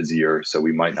little busier, so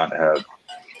we might not have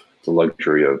the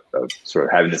luxury of sort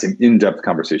of having the same in-depth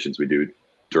conversations we do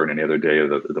during any other day of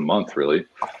the month, really.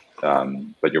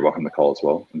 But you're welcome to call as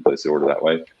well and place the order that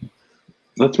way.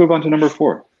 Let's move on to number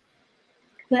 4.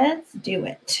 Let's do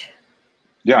it.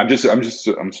 Yeah, I'm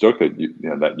stoked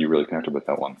that you really connected with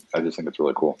that one. I just think it's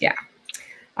really cool. Yeah.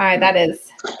 All right, that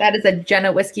is a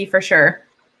Jenna whiskey for sure.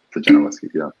 It's a Jenna whiskey,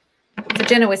 yeah. It's a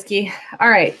Jenna whiskey. All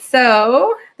right,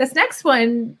 so this next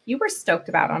one you were stoked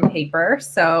about on paper.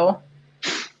 So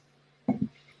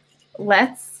look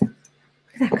at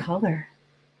that color.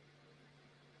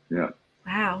 Yeah.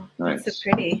 Wow, nice. That's so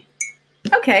pretty.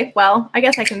 Okay, well, I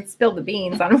guess I can spill the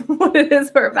beans on what it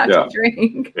is we're about to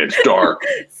drink. It's dark.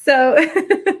 So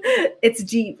it's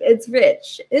deep, it's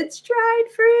rich, it's dried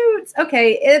fruits.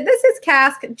 Okay, this is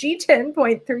cask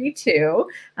G10.32.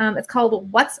 It's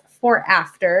called What's for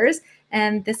Afters,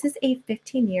 and this is a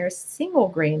 15-year single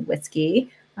grain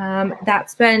whiskey that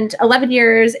spent 11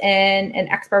 years in an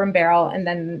ex-bourbon barrel, and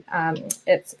then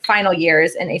its final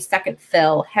years in a second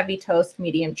fill heavy toast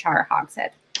medium char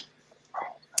hogshead.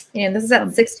 And this is at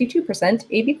 62%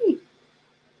 ABV.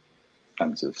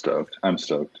 I'm so stoked.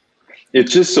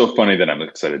 It's just so funny that I'm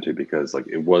excited too, because like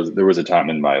there was a time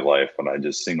in my life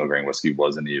when single grain whiskey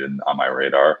wasn't even on my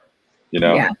radar, you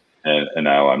know? Yeah. And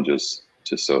now I'm just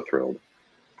so thrilled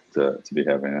to be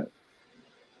having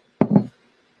it.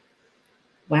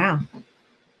 Wow.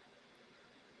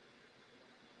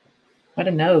 What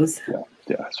a nose.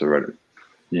 Yeah. So ready.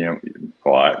 You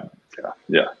know,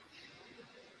 yeah.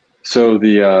 So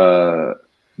the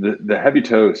heavy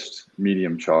toast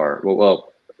medium char.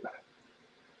 Well,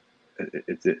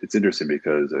 it's interesting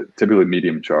because typically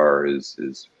medium char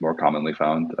is more commonly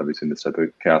found, obviously, in this type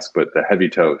of cask. But the heavy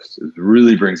toast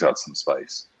really brings out some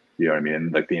spice. You know what I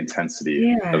mean? Like the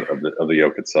intensity of the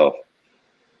yolk itself.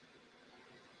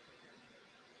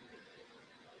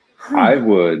 I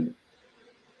would,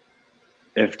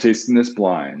 if tasting this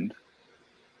blind,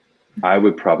 I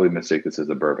would probably mistake this as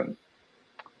a bourbon.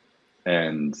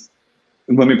 And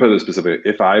let me put this specifically.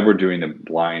 If I were doing a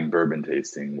blind bourbon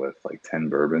tasting with like 10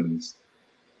 bourbons,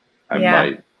 I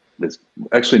might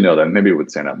actually no, that maybe it would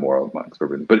stand out more amongst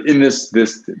bourbon. But in this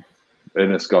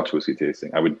in a Scotch whiskey tasting,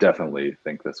 I would definitely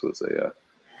think this was a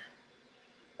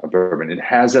bourbon. It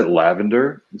has that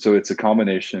lavender, so it's a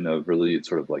combination of really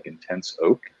sort of like intense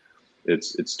oak.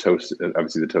 It's toasted,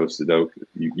 obviously the toasted oak.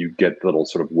 You get the little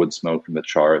sort of wood smoke from the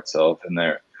char itself in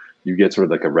there. You get sort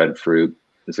of like a red fruit.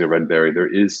 It's like a red berry. There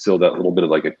is still that little bit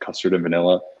of like a custard and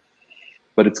vanilla,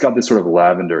 but it's got this sort of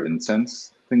lavender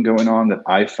incense thing going on that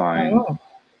I find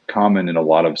common in a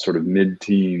lot of sort of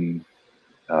mid-teen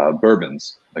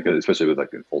bourbons, like especially with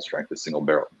like a full strength, a single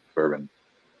barrel bourbon.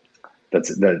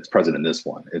 That's present in this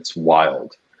one. It's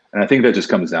wild, and I think that just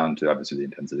comes down to obviously the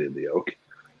intensity of the oak,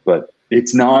 but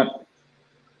it's not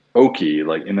oaky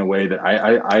like in a way that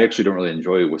I actually don't really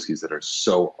enjoy whiskeys that are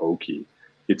so oaky.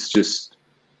 It's just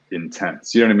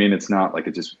intense. You know what I mean? It's not like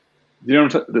it just,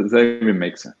 does that even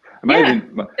make sense?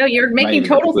 No, you're making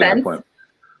total sense.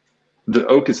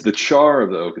 The char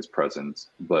of the oak is present,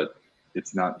 but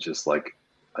it's not just like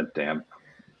a damp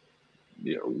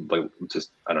you know, like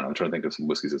just, I don't know, I'm trying to think of some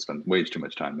whiskeys that spend way too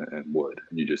much time in wood,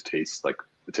 and you just taste like,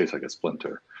 it tastes like a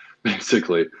splinter,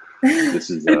 basically. This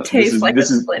is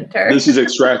splinter. This is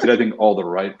extracted, I think, all the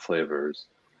right flavors,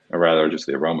 or rather just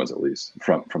the aromas, at least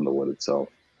from the wood itself,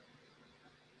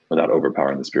 without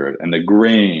overpowering the spirit. And the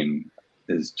grain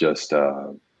is just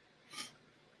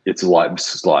it's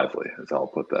lively, as I'll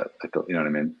put that. You know what I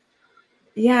mean?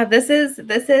 Yeah, this is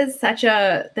such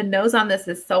the nose on this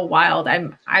is so wild.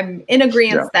 I'm in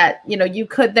agreement that, you know,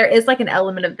 there is like an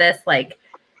element of this, like,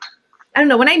 I don't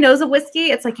know, when I nose a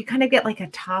whiskey, it's like you kind of get like a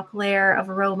top layer of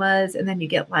aromas, and then you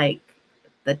get like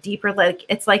the deeper, like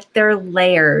it's like there are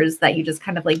layers that you just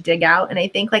kind of like dig out. And I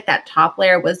think like that top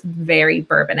layer was very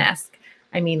bourbon-esque.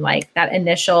 I mean, like that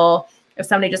initial, if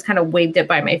somebody just kind of waved it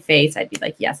by my face, I'd be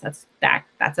like, yes, that's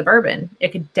a bourbon.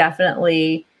 It could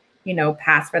definitely, you know,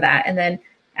 pass for that. And then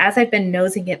as I've been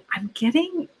nosing it, I'm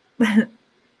getting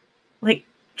like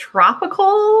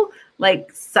tropical,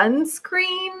 like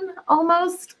sunscreen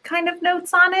almost kind of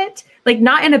notes on it. Like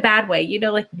not in a bad way, you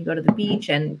know, like when you go to the beach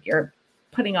and you're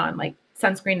putting on like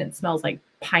sunscreen, it smells like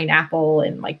pineapple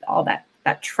and like all that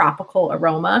tropical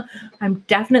aroma. I'm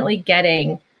definitely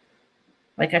getting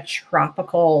like a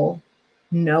tropical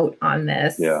note on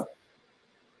this. Yeah.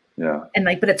 And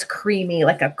like, but it's creamy,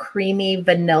 like a creamy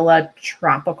vanilla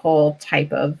tropical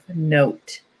type of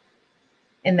note.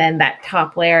 And then that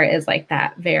top layer is like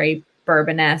that very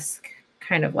bourbon-esque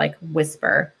kind of like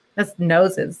whisper. This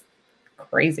nose is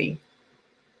crazy.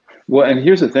 Well, and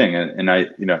here's the thing, and I,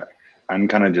 you know, I'm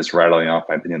kind of just rattling off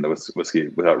my opinion of the whiskey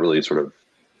without really sort of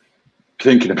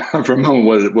thinking about for a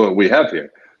moment what we have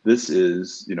here. This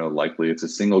is, you know, likely it's a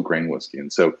single grain whiskey.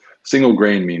 And so single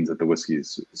grain means that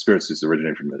the spirits just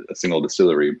originate from a single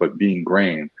distillery, but being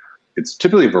grain, it's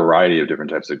typically a variety of different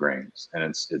types of grains. And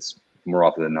it's more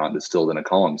often than not distilled in a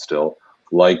column still,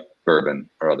 like bourbon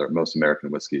or most American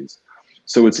whiskeys.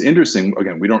 So it's interesting.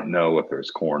 Again, we don't know if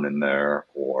there's corn in there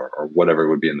or whatever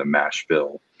would be in the mash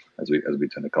bill, as we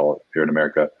tend to call it here in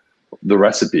America, the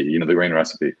recipe, you know, the grain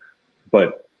recipe.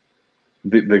 But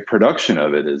the production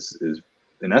of it is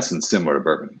in essence similar to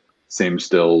bourbon. Same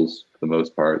stills for the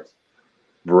most part,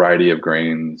 variety of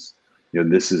grains. You know,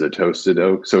 this is a toasted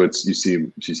oak, so you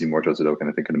see more toasted oak, and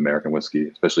I think in American whiskey,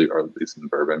 especially, or at least in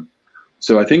bourbon.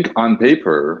 So I think on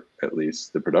paper, at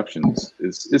least, the production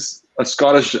is a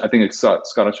Scottish, I think it's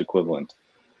Scottish equivalent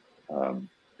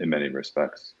in many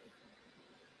respects.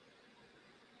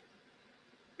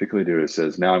 Piccoli Duda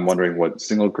says, now I'm wondering what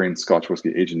single grain Scotch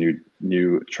whiskey aged in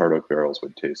new charred oak barrels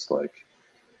would taste like.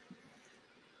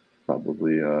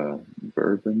 Probably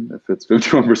bourbon if it's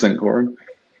 51% corn,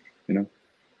 you know.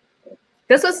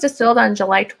 This was distilled on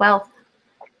July 12th,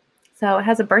 so it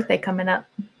has a birthday coming up.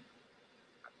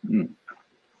 Mm.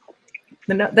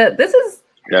 This is,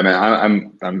 yeah,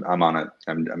 man. I'm on it.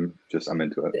 I'm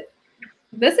into it.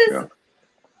 This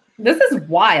is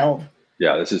wild.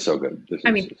 Yeah, this is so good. This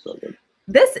is so good.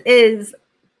 This is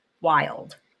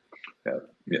wild.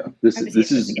 Yeah. This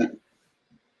is.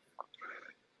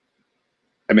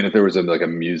 I mean, if there was a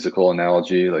musical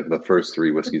analogy, like the first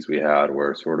three whiskeys we had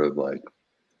were sort of like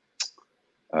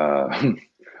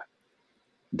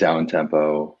down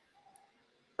tempo,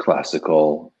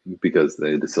 classical, because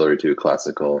the distillery too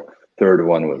classical. Third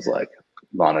one was like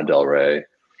Lana Del Rey,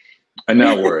 and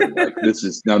now we're in like this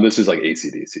is like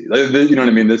AC/DC. Like, you know what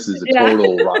I mean? This is a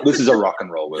total rock, this is a rock and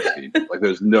roll whiskey. Like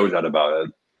there's no doubt about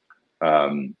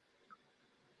it.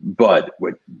 But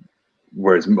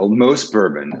whereas most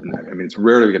bourbon, I mean, it's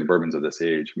rare to get bourbons of this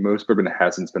age. Most bourbon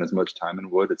hasn't spent as much time in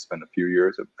wood. It's spent a few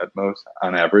years at most,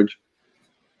 on average.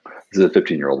 This is a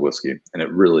 15-year-old whiskey, and it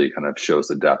really kind of shows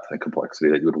the depth and complexity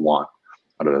that you would want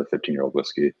out of a 15-year-old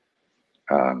whiskey.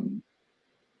 And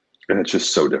it's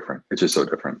just so different. It's just so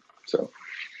different. So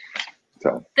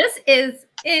this is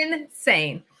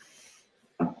insane.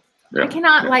 Yeah, I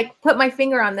cannot like put my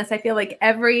finger on this. I feel like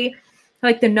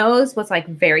the nose was like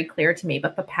very clear to me,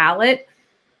 but the palate,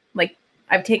 like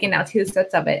I've taken now 2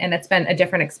 sips of it, and it's been a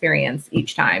different experience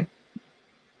each time.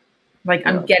 Like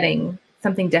I'm getting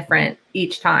something different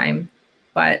each time,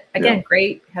 but again,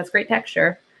 has great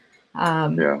texture.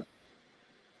 I'm going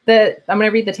to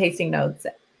read the tasting notes.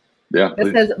 Yeah.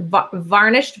 This says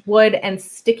varnished wood and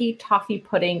sticky toffee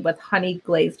pudding with honey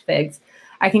glazed figs.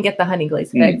 I can get the honey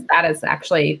glazed figs. That is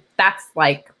actually, that's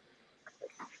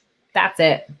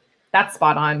it. That's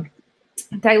spot on.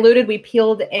 Diluted, we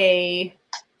peeled a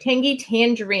tangy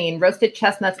tangerine, roasted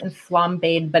chestnuts, and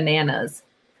flambéed bananas.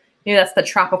 You know, that's the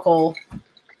tropical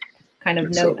kind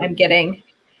of note I'm getting.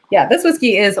 Yeah, this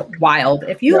whiskey is wild.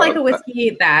 If you like a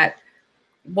whiskey that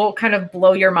will kind of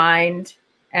blow your mind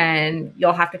and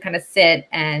you'll have to kind of sit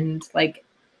and like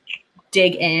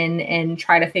dig in and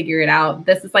try to figure it out,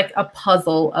 this is like a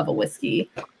puzzle of a whiskey.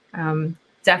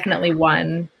 Definitely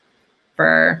one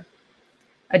for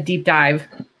a deep dive.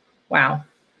 Wow.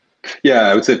 Yeah,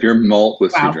 I would say if you're a malt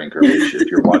whiskey drinker, which if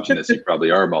you're watching this, you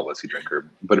probably are a malt whiskey drinker.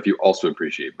 But if you also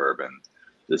appreciate bourbon,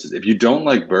 this is, if you don't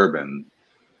like bourbon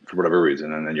for whatever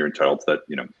reason, and then you're entitled to that,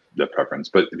 you know, that preference.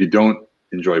 But if you don't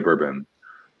enjoy bourbon,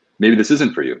 maybe this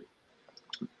isn't for you.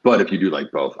 But if you do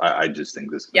like both, I just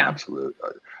think this is an absolute.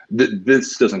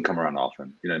 This doesn't come around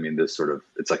often. You know what I mean? This sort of,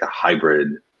 it's like a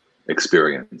hybrid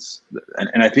experience.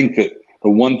 And I think that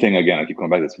the one thing, again, I keep coming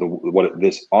back to this, what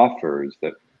this offers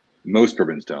that most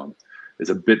bourbons don't, is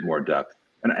a bit more depth.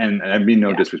 And I mean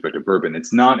no disrespect to bourbon.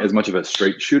 It's not as much of a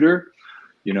straight shooter,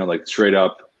 you know, like straight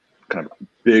up kind of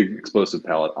big explosive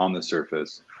palate on the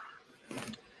surface.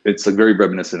 It's like very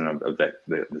reminiscent of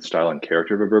the style and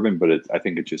character of a bourbon, but I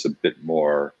think it's just a bit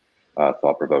more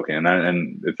thought provoking.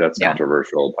 And if that's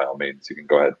controversial, by all means, you can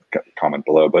go ahead and comment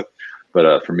below. But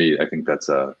for me, I think that's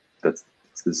the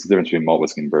difference between malt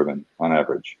whiskey and bourbon on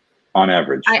average. On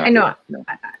average, I know.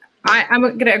 I'm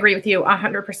going to agree with you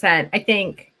 100%. I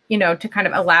think, you know, to kind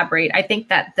of elaborate, I think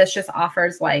that this just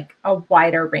offers like a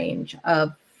wider range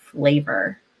of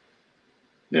flavor.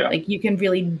 Yeah. Like you can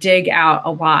really dig out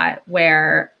a lot,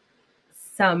 where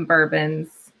some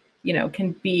bourbons, you know,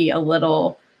 can be a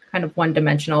little kind of one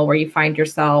dimensional, where you find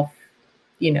yourself,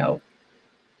 you know,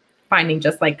 finding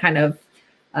just like kind of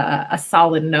a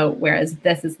solid note. Whereas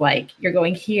this is like, you're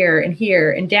going here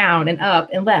and down and up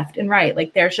and left and right.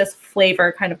 Like there's just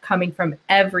flavor kind of coming from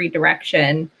every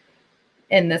direction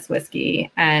in this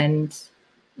whiskey. And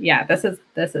yeah, this is,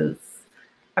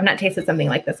 I've not tasted something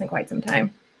like this in quite some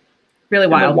time. Really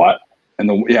wild. And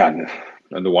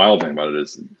the wild thing about it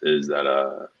is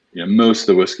that you know, most of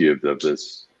the whiskey of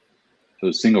this,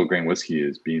 so single grain whiskey,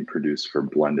 is being produced for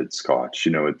blended Scotch.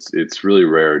 You know, it's really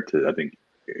rare to, I think,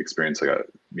 experience like a,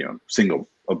 you know,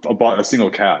 a single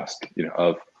cask, you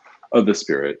know, of the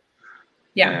spirit.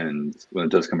 Yeah. And when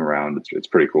it does come around, it's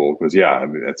pretty cool, because I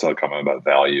mean, it's all coming about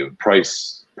value,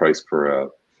 price per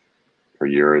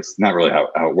year. It's not really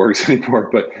how it works anymore,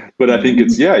 but I think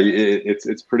it's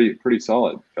pretty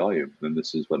solid value. And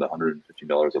this is what,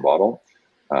 $150 a bottle.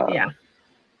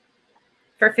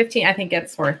 For 15, I think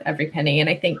it's worth every penny. And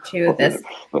I think too, the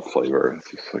flavor is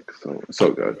just like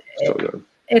so good, so good.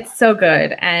 It's so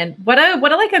good. And what a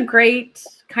like a great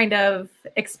kind of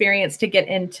experience to get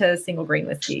into single grain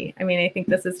whiskey. I mean, I think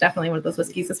this is definitely one of those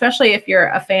whiskeys, especially if you're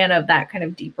a fan of that kind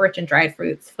of deep, rich and dried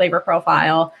fruits flavor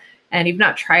profile, and you've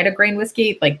not tried a grain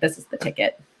whiskey, like this is the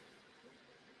ticket.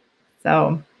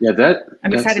 So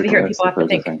I'm excited to hear what people have to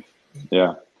think.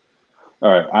 Yeah.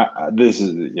 All right. I'm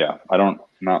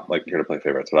not like here to play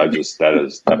favorites, but I'm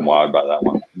wowed by that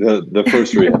one. The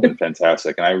first three have been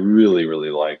fantastic, and I really, really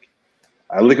like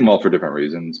them all for different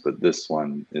reasons, but this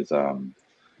one is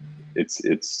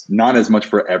it's not as much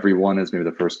for everyone as maybe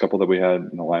the first couple that we had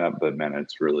in the lineup, but man,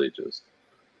 it's really just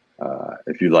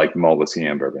if you like malt whiskey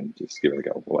and bourbon, just give it a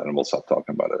go, and we'll stop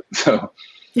talking about it. So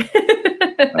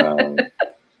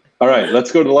all right,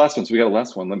 let's go to the last one. So we got a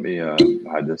last one. Let me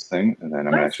hide this thing, and then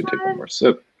I'm gonna actually take one more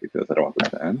sip, because I don't want this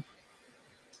to end.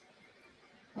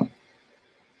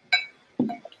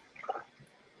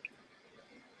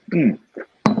 I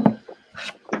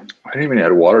didn't even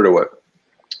add water to it.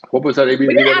 What was that ABV? We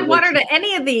didn't add water to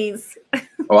any of these.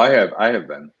 Oh, I have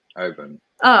been.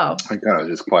 Oh. I kind of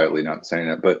just quietly not saying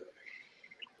it, but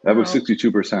that was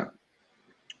 62%.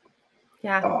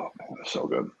 Yeah. Oh, so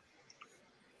good.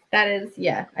 That is,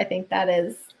 I think that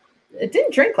is, it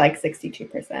didn't drink like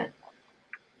 62%.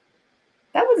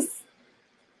 That was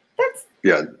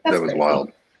crazy.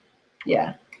 Wild.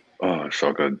 Yeah. Oh,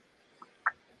 so good.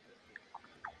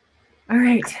 All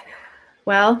right.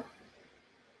 Well.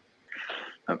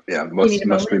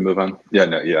 Must we move on?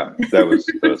 That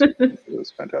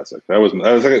was fantastic. That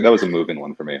was a moving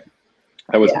one for me.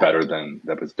 That was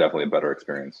definitely a better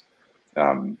experience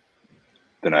than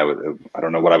I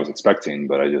don't know what I was expecting,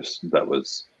 but that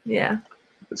was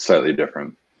slightly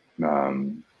different.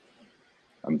 I'm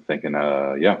thinking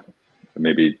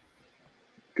maybe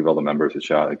give all the members a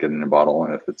shot at getting a bottle,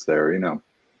 and if it's there, a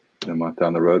month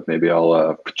down the road, maybe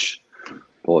I'll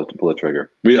pull the trigger.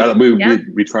 We try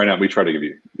to give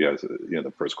you guys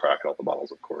the first crack at all the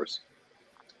bottles, of course.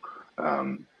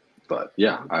 But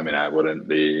I mean, I wouldn't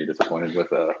be disappointed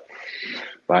with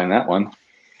buying that one.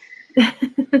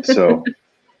 So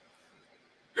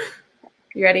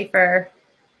you ready for?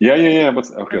 Yeah.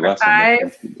 Last one.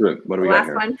 Do it. What do we got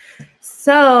here? One.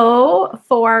 So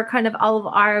for kind of all of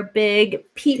our big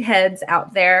peat heads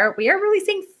out there, we are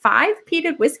releasing 5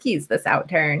 peated whiskeys this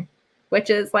Outturn, which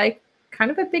is like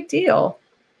kind of a big deal.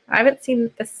 I haven't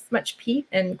seen this much peat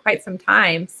in quite some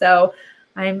time. So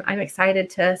I'm excited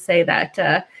to say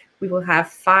that we will have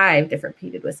 5 different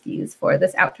peated whiskeys for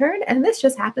this Outturn, and this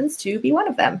just happens to be one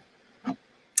of them.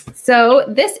 So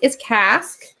this is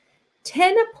cask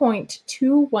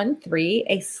 10.213,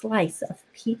 a slice of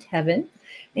peat heaven.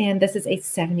 And this is a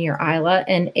 7-year Islay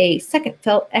and a second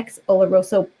fill ex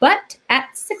Oloroso, but at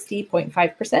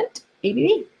 60.5%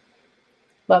 ABV.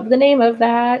 Love the name of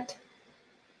that.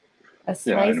 A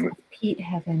slice of peat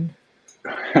heaven.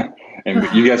 And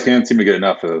you guys can't seem to get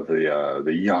enough of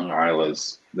the young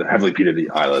Islas, the heavily peated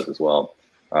Islas as well.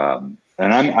 And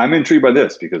I'm intrigued by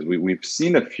this because we've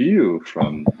seen a few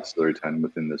from Distillery 10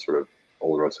 within this sort of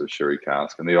Oloroso sherry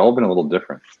cask, and they've all been a little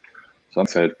different. So I'm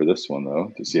excited for this one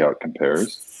though to see how it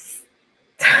compares.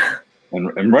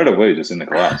 And right away, just in the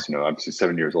glass, obviously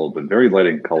 7 years old, but very light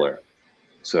in color.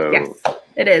 So yes,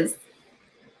 it is.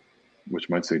 Which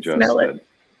might suggest that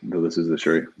this is the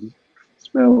sherry.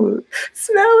 Smell it.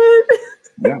 Smell it.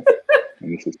 Yeah.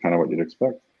 And this is kind of what you'd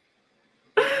expect.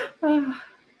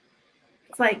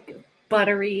 It's like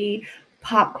buttery,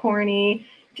 popcorny,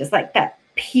 just like that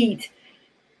peat.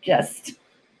 Just,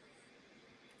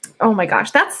 oh my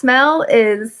gosh, that smell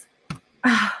is.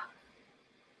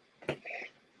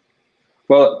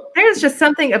 Well, there's just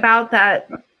something about that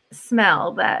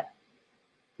smell that,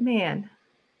 man.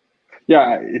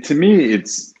 Yeah, to me, it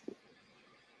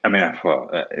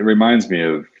reminds me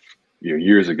of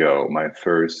years ago. My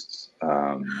first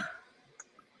a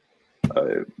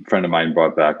friend of mine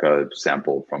brought back a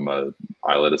sample from a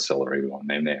Islay distillery. We won't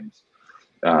name names,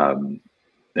 and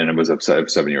it was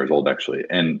 7 years old actually.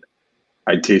 And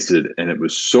I tasted it, and it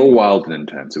was so wild and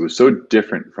intense. It was so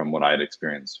different from what I had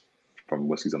experienced from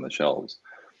whiskeys on the shelves,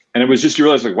 and it was just, you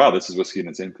realize like, wow, this is whiskey in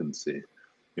its infancy.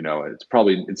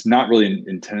 It's not really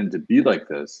intended to be like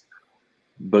this.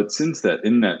 But since that,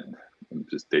 I'm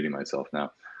just dating myself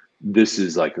now, this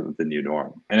is like the new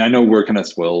norm. And I know we're kind of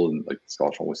spoiled in like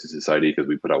Scotch Malt Whisky Society because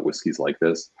we put out whiskeys like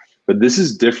this, but this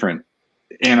is different.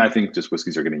 And I think just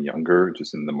whiskeys are getting younger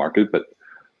just in the market. But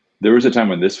there was a time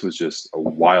when this was just a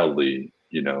wildly,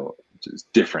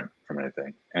 just different from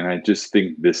anything. And I just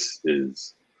think this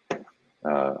is,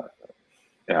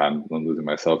 I'm losing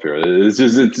myself here. It's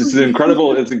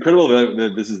incredible. It's incredible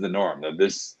that this is the norm, that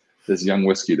this young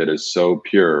whiskey that is so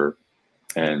pure.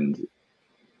 And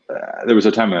there was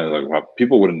a time when I was like, wow,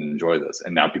 people wouldn't enjoy this.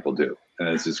 And now people do. And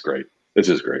it's just great. It's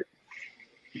just great.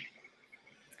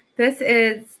 This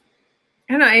is,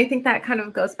 I don't know, I think that kind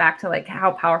of goes back to like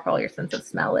how powerful your sense of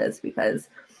smell is, because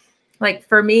like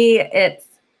for me, it's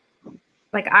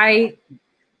like I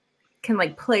can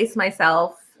like place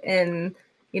myself in,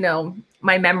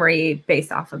 my memory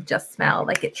based off of just smell.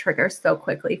 Like it triggers so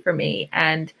quickly for me.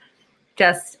 And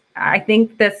I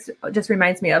think this just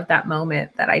reminds me of that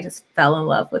moment that I just fell in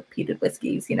love with peated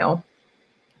whiskeys. When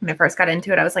I first got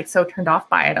into it, I was like so turned off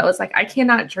by it. I was like, I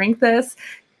cannot drink this.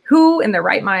 Who in their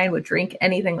right mind would drink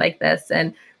anything like this?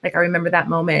 And like, I remember that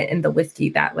moment in the whiskey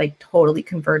that like totally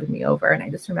converted me over. And I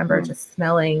just remember just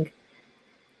smelling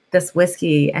this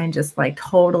whiskey and just like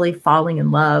totally falling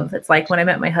in love. It's like when I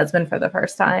met my husband for the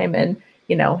first time, and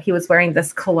he was wearing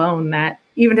this cologne that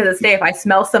even to this day, if I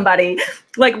smell somebody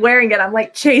like wearing it, I'm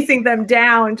like chasing them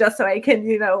down just so I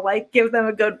can, like give them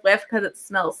a good whiff because it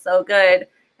smells so good.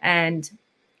 And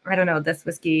I don't know, this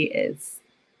whiskey is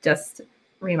just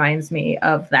reminds me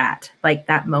of that, like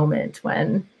that moment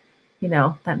when,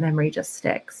 that memory just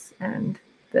sticks. And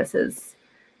this is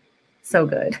so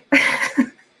good.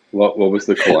 What was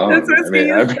the cologne? So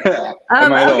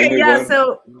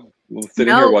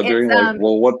sitting here wondering,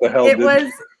 what the hell?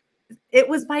 It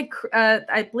was by,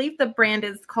 I believe the brand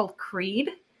is called Creed.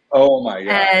 Oh my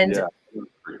God! And yeah.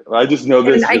 I just know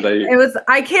this because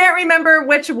I can't remember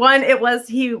which one it was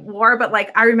he wore, but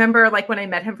like I remember like when I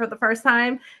met him for the first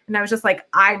time, and I was just like,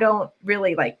 I don't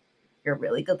really like. You're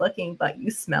really good looking, but you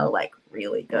smell like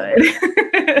really good.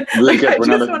 Really good.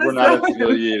 We're not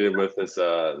affiliated with this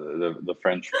the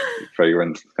French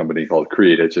fragrance company called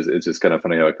Creed. It's just kind of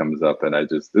funny how it comes up, and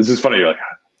this is funny. Like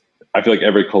I feel like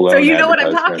every cologne. So you know what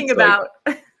I'm talking about.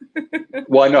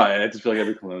 Well, I know. I just feel like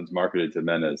every cologne's marketed to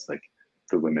men as like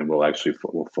the women will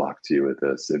flock to you with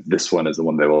this. If this one is the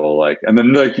one they will like, and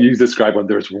then like you describe when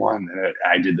there's one, and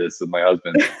I did this with my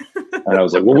husband, and I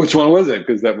was like, well, which one was it?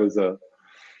 Because that was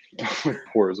with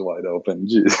pores wide open.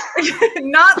 Jeez.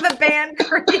 Not the band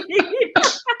Creed.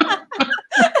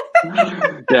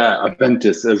 Yeah,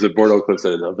 Aventus, as a Bordeaux Cliff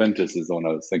said, Aventus is the one I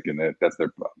was thinking. That's their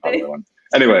popular one.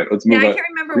 Anyway, let's move on. I can't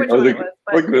remember which one it was.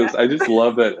 Look at this. I just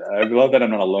love that. I love that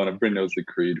I'm not alone. Everybody knows the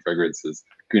Creed fragrances.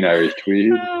 Green Irish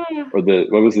Tweed, or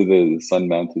what was it? The Sun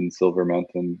Mountain, Silver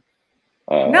Mountain.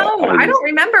 No, I don't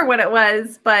remember what it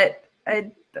was, but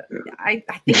I think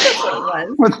that's what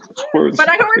it was. But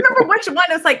I don't remember which one.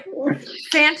 It was like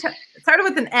Santa. It started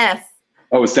with an S.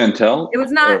 Oh, it was Santel? It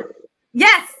was not.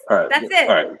 Yes, all right, that's it.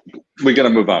 All right, we got to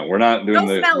move on. We're not doing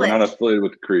we're not affiliated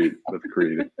with Creed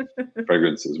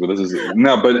fragrances. But this is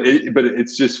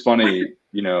it's just funny,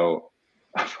 you know.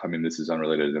 I mean, this is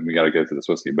unrelated, and we got to get to this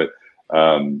whiskey. But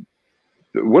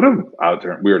what a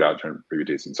weird Outturn preview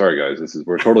tasting. Sorry, guys,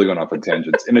 we're totally going off on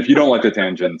tangents. And if you don't like the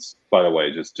tangents, by the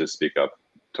way, just speak up.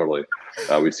 Totally.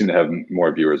 We seem to have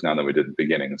more viewers now than we did at the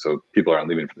beginning, so people aren't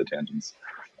leaving for the tangents.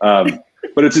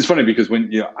 But it's just funny because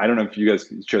when I don't know if you guys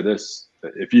can share this,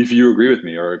 if you agree with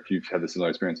me or if you've had a similar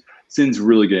experience. Since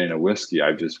really getting a whiskey,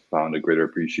 I've just found a greater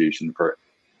appreciation for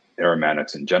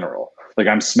aromatics in general. Like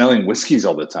I'm smelling whiskeys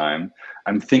all the time.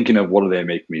 I'm thinking of what do they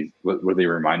make me, what do they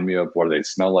remind me of, what do they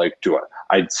smell like?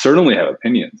 I certainly have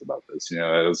opinions about this.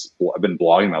 I've been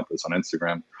blogging about this on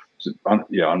Instagram,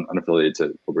 unaffiliated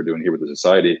to what we're doing here with the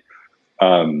society.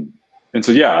 And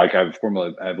so, like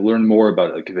I've learned more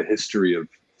about like the history of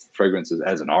fragrances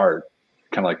as an art,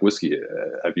 kind of like whiskey.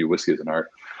 I view whiskey as an art.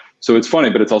 So it's funny,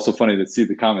 but it's also funny to see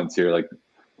the comments here, like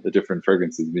the different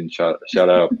fragrances being shout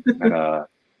out. And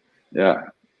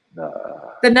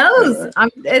the nose.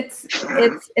 It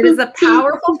is a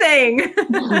powerful thing.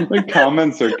 The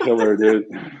comments are killer, dude.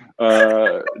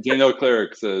 Daniel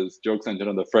Cleric says, jokes on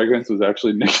Jenna, the fragrance was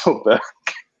actually Nickelback.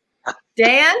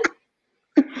 Dan,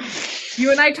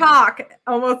 you and I talk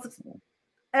almost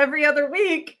every other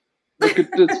week. Look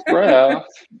at this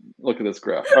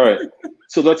graph. All right.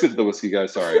 So let's get to the whiskey,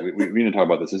 guys. Sorry, we need to talk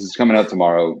about this. This is coming out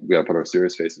tomorrow. We got to put our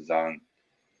serious faces on.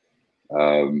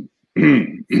 So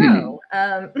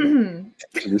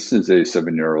this is a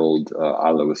 7-year-old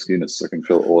Islay whiskey in a second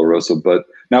fill Oloroso. But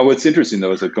now what's interesting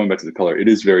though is that going back to the color, it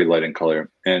is very light in color,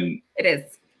 and it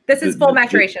is. This is full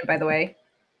maturation, by the way.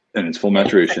 And it's full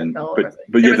maturation, but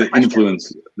the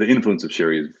influence of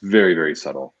sherry is very, very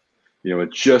subtle.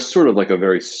 It's just sort of like a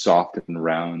very soft and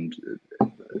round.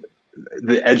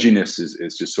 The edginess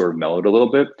is just sort of mellowed a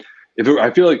little bit. I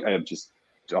feel like I have just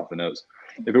off the nose.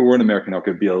 If it were an American oak,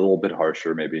 it'd be a little bit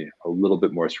harsher, maybe a little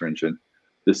bit more stringent.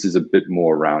 This is a bit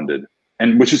more rounded,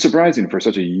 and which is surprising for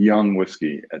such a young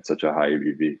whiskey at such a high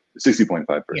ABV,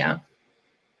 60.5%.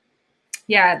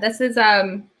 Yeah. This is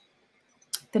the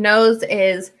nose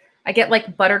is. I get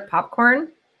like buttered popcorn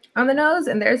on the nose,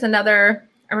 and there's another.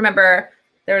 I remember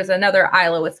there was another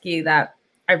Islay whiskey that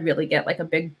I really get like a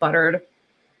big buttered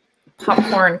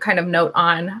popcorn kind of note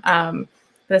on.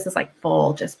 This is like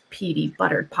full, just peaty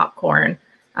buttered popcorn.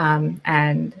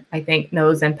 And I think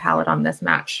nose and palate on this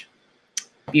match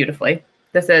beautifully.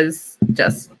 This is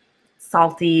just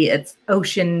salty. It's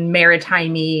ocean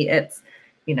maritime-y. It's,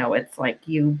 it's like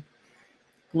you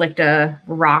licked a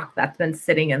rock that's been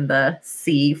sitting in the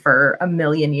sea for 1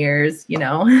 million years,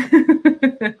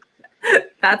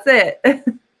 That's it.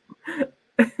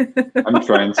 I'm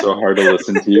trying so hard to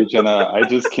listen to you, Jenna. I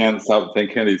just can't stop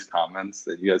thinking of these comments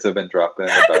that you guys have been dropping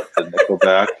about the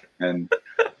Nickelback, and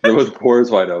it was pores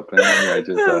wide open.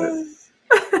 And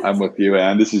I'm with you,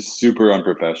 and this is super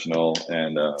unprofessional.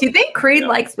 And do you think Creed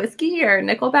likes whiskey or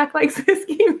Nickelback likes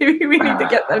whiskey? Maybe we need to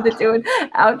get them to do an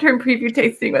Outturn preview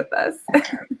tasting with us.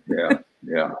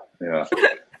 Yeah.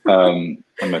 I'm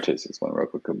gonna taste this one real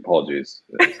quick. Apologies.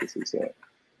 This is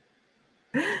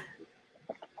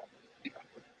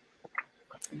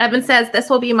Evan says, this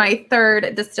will be my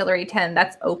 3rd Distillery 10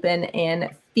 that's open and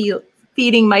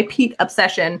feeding my peat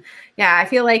obsession. Yeah, I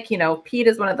feel like, peat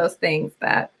is one of those things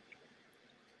that,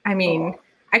 I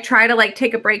try to like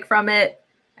take a break from it,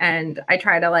 and I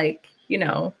try to like,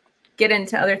 get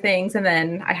into other things. And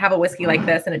then I have a whiskey like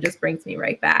this and it just brings me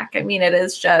right back. It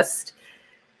is just,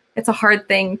 it's a hard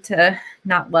thing to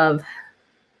not love.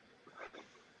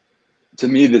 To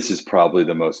me, this is probably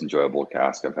the most enjoyable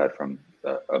cask I've had from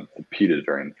a peated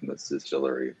variant from this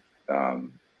distillery.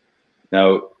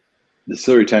 Now,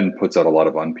 Distillery 10 puts out a lot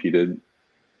of unpeated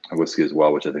whiskey as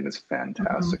well, which I think is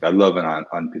fantastic. I love an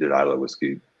unpeated Islay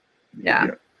whiskey. Yeah.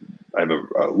 I have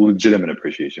a legitimate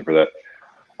appreciation for that.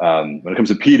 When it comes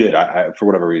to peated, I for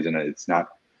whatever reason, it's not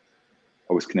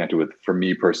always connected with, for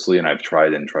me personally, and I've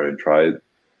tried and tried.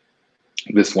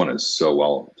 This one is so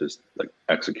well just like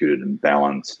executed and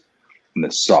balanced, and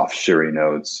the soft sherry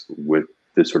notes with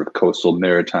this sort of coastal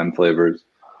maritime flavors.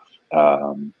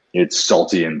 It's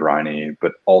salty and briny,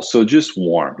 but also just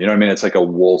warm. It's like a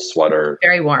wool sweater.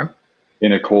 Very warm.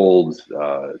 In a cold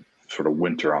sort of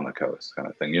winter on the coast kind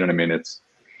of thing.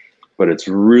 But it's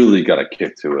really got a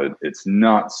kick to it. It's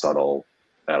not subtle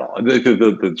at all.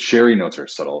 The sherry notes are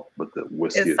subtle, but the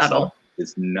whiskey itself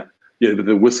is not. Yeah,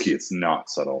 the whiskey, it's not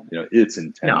subtle. It's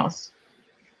intense.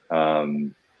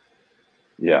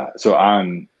 Yeah. So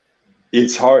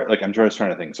it's hard. Like I'm just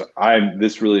trying to think. So I'm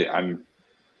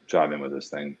jobbing with this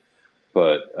thing,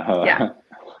 but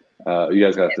you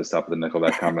guys got to stop with the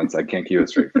Nickelback comments. I can't keep a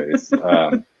straight face.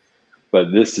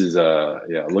 But this is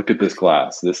yeah. Look at this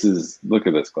glass. Look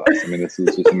at this glass. I mean, this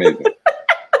is just amazing.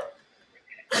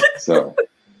 So.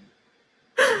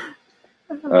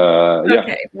 Yeah.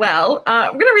 Okay, well,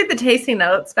 I'm gonna read the tasting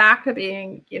notes back to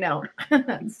being,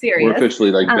 serious. We're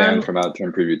officially like banned from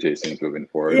Outturn preview tastings moving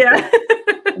forward. Yeah.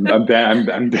 I'm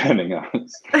banning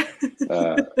us.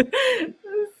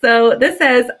 So this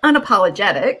says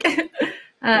unapologetic.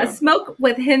 Smoke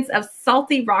with hints of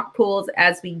salty rock pools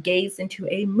as we gaze into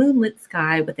a moonlit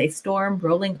sky with a storm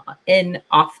rolling in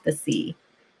off the sea.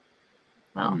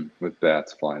 Well, with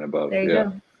bats flying above. There you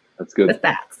go. That's good. With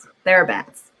bats. There are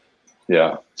bats.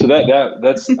 Yeah. So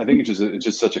that's I think it's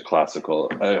just such a classical.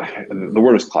 The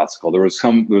word is classical. There was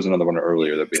another one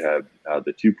earlier that we had,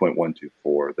 the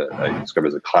 2.124 that I described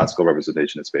as a classical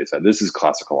representation of space. This is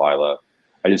classical Islay.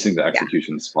 I just think the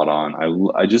execution is spot on.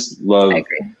 I just love. I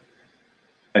agree.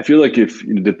 I feel like if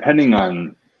depending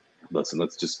on,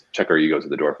 let's just check our egos at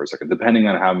the door for a second. Depending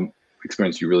on how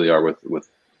experienced you really are with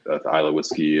Islay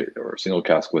whiskey or single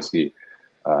cask whiskey.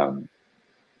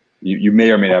 You may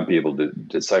or may not be able to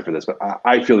decipher this, but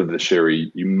I feel that the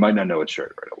sherry, you might not know it's sherry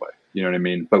right away. You know what I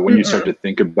mean? But when you start to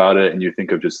think about it and you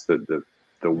think of just the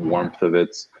warmth of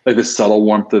it, like the subtle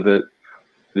warmth of it,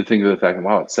 you think of the fact that,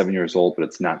 wow, it's 7 years old, but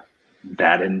it's not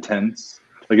that intense.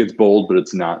 Like it's bold, but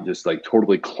it's not just like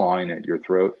totally clawing at your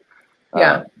throat.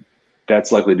 Yeah.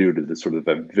 That's likely due to the sort of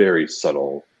a very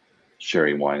subtle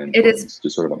sherry wine. It is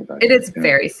just sort of on the back. It is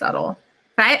very subtle.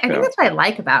 But I think that's what I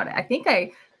like about it. I think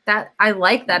I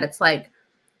like that it's like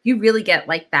you really get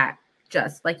like that,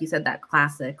 just like you said, that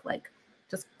classic, like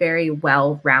just very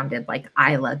well-rounded like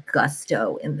Islay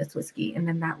gusto in this whiskey, and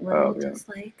then that little just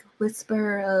like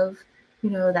whisper of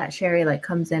that sherry like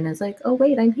comes in and is like, oh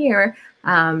wait, I'm here.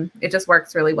 It just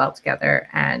works really well together,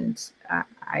 and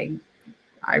I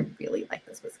really like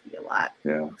this whiskey a lot.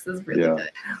 Yeah, this is really good.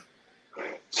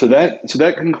 So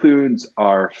that concludes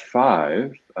our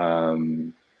 5.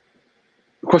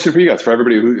 Question for you guys, for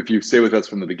everybody who, if you stay with us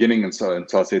from the beginning and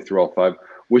saw stay through all 5,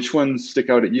 which ones stick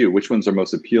out at you? Which ones are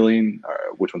most appealing?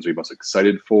 Which ones are you most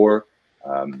excited for?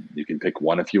 You can pick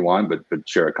one if you want, but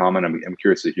share a comment. I'm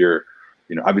curious to hear.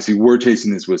 Obviously we're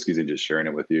tasting these whiskeys and just sharing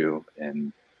it with you,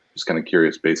 and just kind of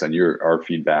curious based on our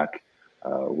feedback,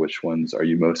 which ones are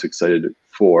you most excited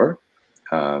for?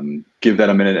 Give that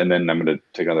a minute, and then I'm going to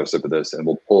take another sip of this, and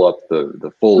we'll pull up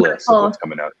the full list of what's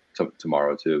coming out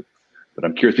tomorrow too. But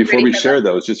I'm curious, before we share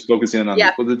those, just focusing on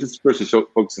just first to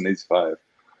focus on these 5.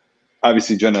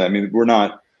 Obviously, Jenna, I mean, we're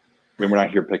not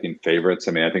here picking favorites.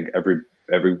 I mean, I think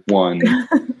everyone,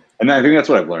 and I think that's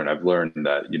what I've learned. I've learned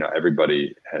that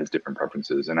everybody has different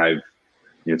preferences, and I've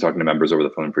talking to members over the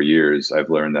phone for years, I've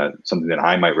learned that something that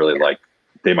I might really like,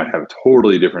 they might have a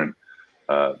totally different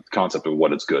concept of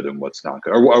what is good and what's not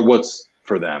good, or what's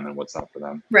for them and what's not for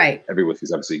them. Right. Every whiskey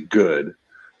is obviously good,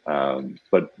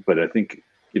 but I think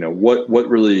what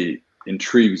really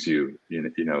intrigues you,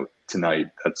 tonight.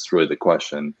 That's really the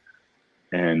question.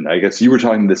 And I guess you were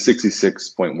talking the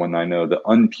 66.190, the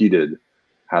unpeated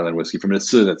Highland whiskey from a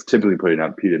distillery that's typically putting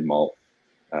out peated malt.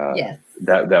 Yes.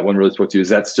 That one really spoke to you. Is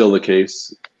that still the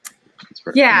case?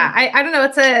 Yeah, I don't know.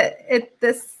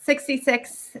 The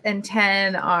 66 and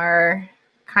 10 are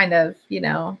kind of,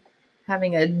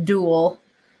 having a duel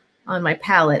on my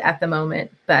palate at the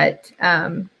moment. But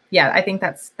I think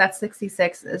that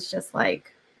 66 is just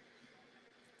like,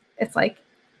 it's like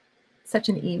such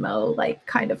an emo like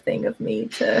kind of thing of me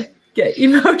to get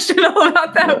emotional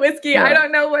about that whiskey. I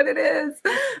don't know what it is.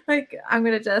 Like I'm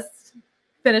gonna just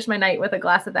finish my night with a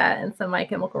glass of that and some My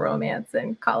Chemical Romance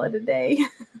and call it a day.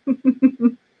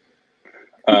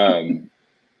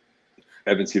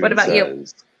 Evan Stevens what about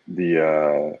says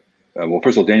you? Well,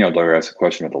 first of all, Daniel Dyer asked a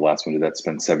question about the last one. Did that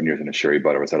spend 7 years in a sherry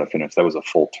butter? Was that a finish? That was a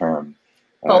full term.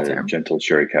 Gentle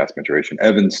sherry cask maturation.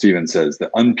 Evan Stevens says the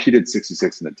unpeated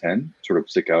 66 and the 10 sort of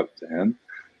stick out to him.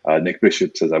 Nick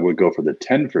Bishop says I would go for the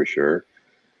 10 for sure.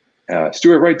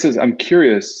 Stuart Wright says I'm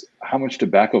curious how much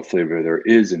tobacco flavor there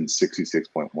is in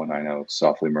 66.190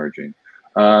 softly merging.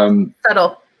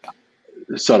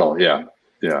 Subtle, yeah.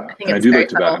 I think it's very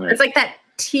subtle. It's like that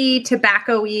tea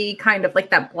tobacco-y kind of like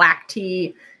that black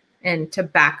tea and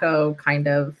tobacco kind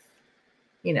of,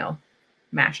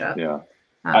 mashup. Yeah.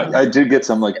 I did get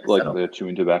some like the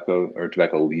chewing tobacco or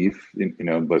tobacco leaf,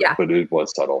 but it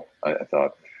was subtle. I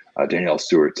thought. Danielle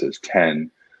Stewart says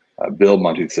 10. Bill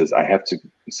Monty says I have to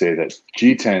say that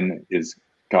G10 is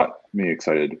got me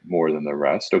excited more than the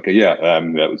rest. Okay, yeah,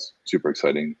 that was super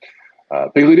exciting.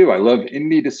 Piggly Do, I love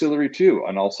Indie Distillery too,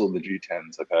 and also the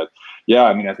G10s I've had. Yeah,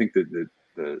 I mean, I think that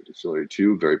the Distillery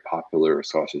 2, very popular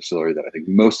Scotch distillery that I think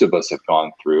most of us have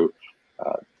gone through.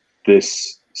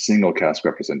 This single cask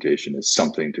representation is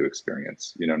something to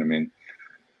experience. You know what I mean?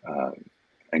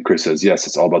 And Chris says, yes,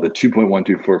 it's all about the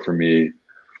 2.124 for me.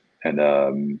 And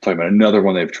talking about another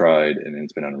one they've tried, and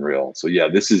it's been unreal. So yeah,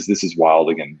 this is wild.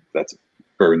 Again, that's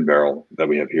bourbon barrel that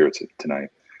we have here tonight.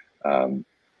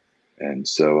 And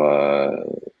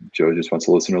so Joe just wants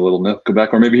to listen to a little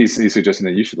Nickelback, or maybe he's suggesting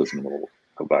that you should listen to a little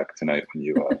Nickelback tonight when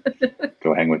you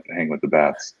go hang with the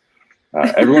bats.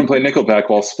 Everyone play Nickelback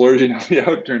while splurging on the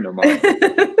Outturn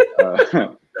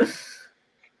tomorrow.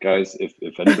 Guys,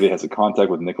 if anybody has a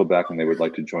contact with Nickelback and they would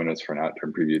like to join us for an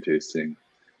Outturn preview tasting,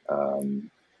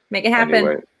 make it happen.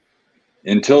 Anyway,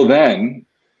 until then,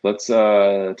 let's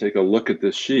take a look at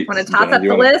this sheet. Want to toss up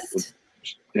the list?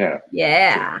 Yeah.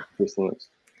 Yeah. This list.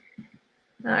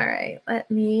 All right, let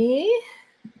me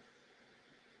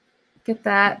get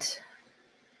that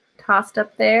tossed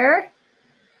up there.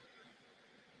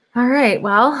 All right,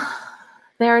 well,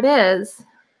 there it is.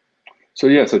 So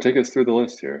yeah, so take us through the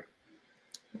list here.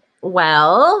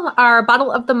 Well, our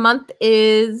bottle of the month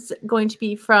is going to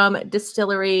be from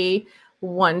Distillery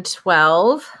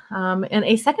 112 and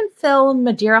a second fill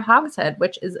Madeira Hogshead,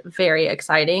 which is very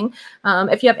exciting.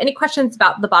 If you have any questions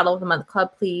about the Bottle of the Month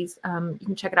Club, please, you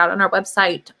can check it out on our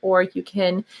website, or you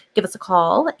can give us a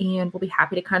call and we'll be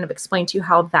happy to kind of explain to you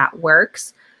how that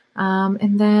works.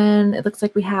 And then it looks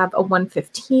like we have a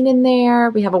 115 in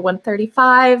there. We have a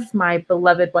 135, my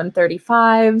beloved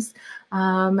 135s,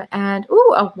 and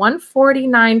ooh, a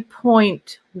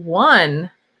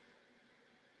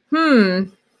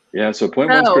 149.1. Yeah, so point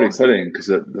one's pretty exciting because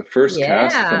the first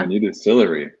cask from a new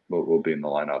distillery will be in the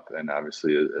lineup, and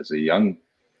obviously as a young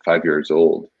 5 years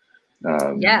old.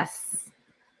 Yes.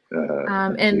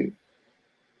 And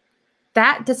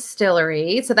that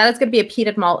distillery, so that is going to be a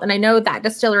peated malt, and I know that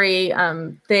distillery,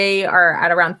 they are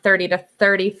at around 30 to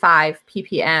 35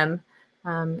 ppm,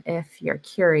 if you're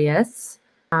curious.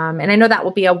 And I know that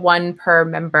will be a 1 per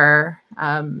member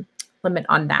limit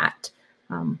on that.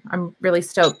 I'm really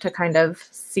stoked to kind of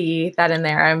see that in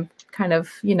there. I'm kind of,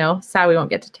 sad we won't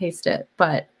get to taste it,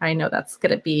 but I know that's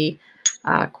going to be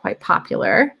quite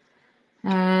popular.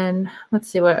 And let's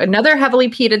see what another heavily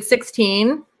peated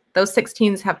 16. Those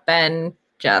 16s have been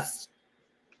just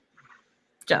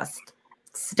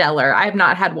stellar. I have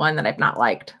not had one that I've not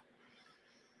liked.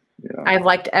 Yeah. I've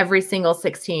liked every single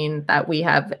 16 that we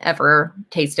have ever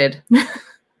tasted.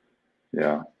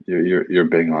 Yeah, you're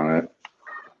big on it.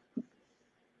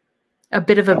 A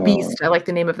bit of a beast. I like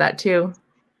the name of that too.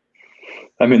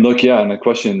 I mean, look, yeah, and the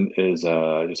question is,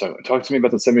 just talk to me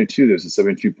about the 72. There's a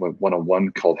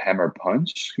 72.101 called Hammer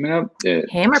Punch coming up.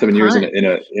 Hammer 7 Punch. years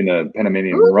in a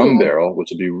Panamanian rum barrel,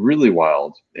 which will be really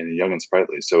wild and young and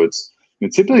sprightly. So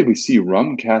typically we see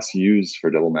rum casks used for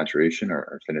double maturation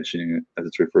or finishing, as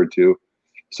it's referred to.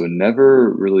 So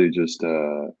never really just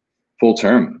full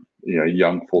term,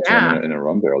 young full term in a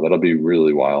rum barrel. That'll be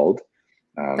really wild.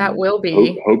 That will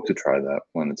be. Hope to try that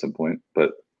one at some point,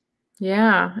 but.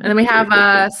 Yeah, and then we have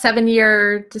a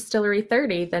 7-year Distillery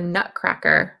 30, the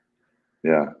Nutcracker.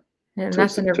 Yeah, and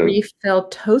that's in a refill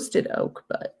toasted oak.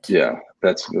 But yeah,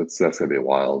 that's gonna be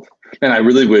wild. And I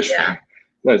really wish, I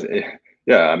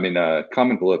mean,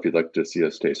 comment below if you'd like to see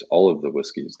us taste all of the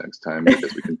whiskeys next time,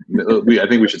 because we can. I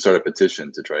think we should start a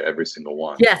petition to try every single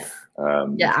one. Yes.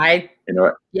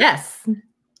 Yes.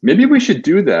 Maybe we should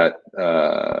do that.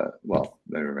 Well,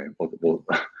 never mind.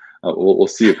 We'll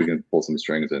see if we can pull some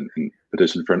strings and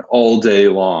petition for an all day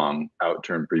long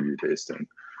Outturn preview tasting.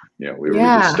 We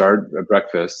just start at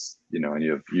breakfast, and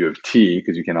you have tea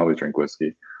because you can't always drink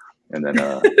whiskey, and then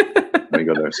we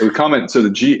go there. So the comment. So the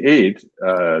G8,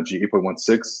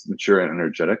 G8.16, mature and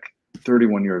energetic,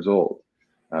 31 years old.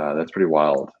 That's pretty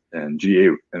wild. And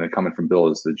G8, and the comment from Bill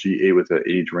is the G8 with the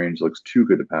age range looks too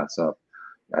good to pass up.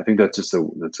 I think that's a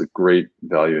great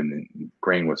value in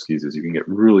grain whiskeys, is you can get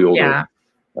really older.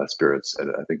 Spirits,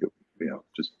 and I think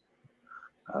just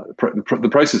the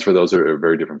prices for those are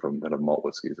very different from that of malt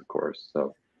whiskeys, of course.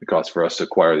 So the cost for us to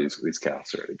acquire these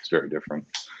casks it's very different.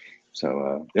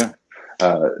 So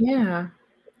and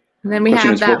then we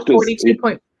have that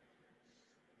 42.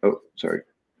 Oh, sorry.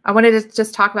 I wanted to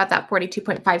just talk about that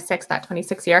 42.56, that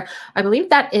 26 year. I believe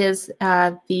that is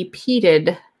the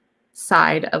peated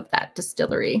side of that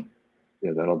distillery.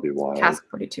 Yeah, that'll be wild. Cask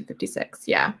 4256.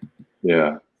 Yeah.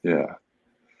 Yeah.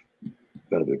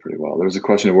 That'll be pretty wild. There was a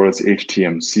question of what does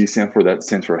HTMC stand for? That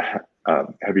stands for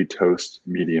heavy toast,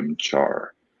 medium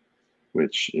char.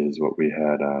 which is what we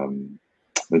had,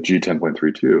 the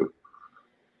G10.32.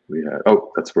 We had,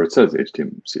 oh, that's where it says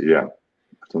HTMC. Yeah,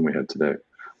 that's one we had today,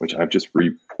 which I've just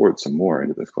poured some more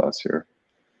into this glass here.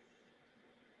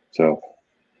 So,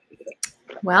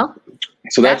 well,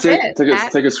 so that's it. Take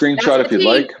a screenshot if you'd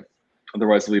like.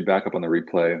 Otherwise, it'll be back up on the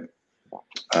replay.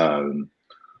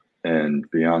 And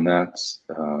beyond that,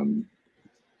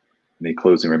 any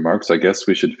closing remarks? I guess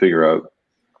we should figure out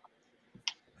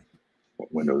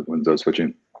what window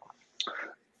switching.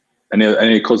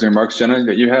 Any closing remarks, Jenna,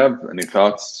 that you have? Any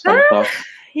thoughts? Final thoughts?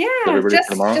 Yeah,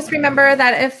 just remember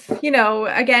that if,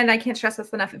 again, I can't stress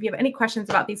this enough. If you have any questions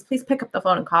about these, please pick up the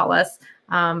phone and call us.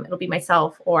 It'll be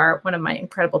myself or one of my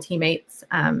incredible teammates.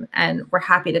 And we're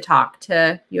happy to talk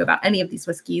to you about any of these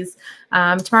whiskeys.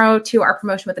 Tomorrow, too, our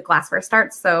promotion with the glassware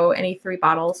starts. So any 3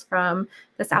 bottles from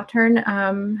this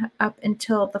Outturn up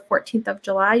until the 14th of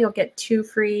July, you'll get 2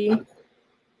 free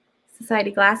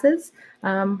Society glasses.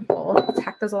 We'll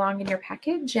tack those along in your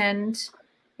package. And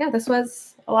yeah, this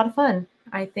was a lot of fun.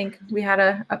 I think we had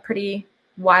a pretty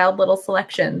wild little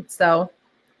selection. So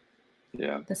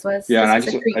yeah, this was I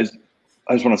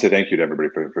just want to say thank you to everybody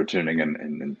for tuning in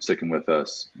and sticking with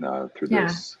us through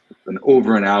this.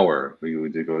 Over an hour, we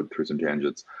did go through some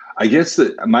tangents. I guess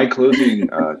that my closing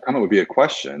comment would be a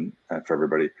question for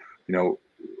everybody.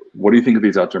 What do you think of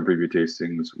these Outturn preview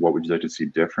tastings? What would you like to see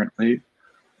differently?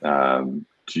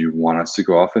 Do you want us to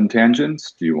go off in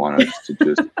tangents? Do you want us to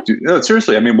just do? No,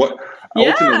 seriously. I mean,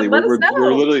 ultimately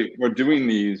we're doing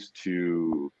these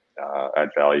to add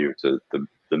value to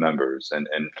the members and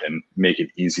make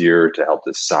it easier to help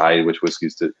decide which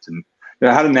whiskeys to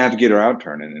how to navigate our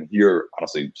Outturn and hear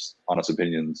just honest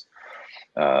opinions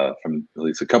from at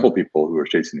least a couple people who are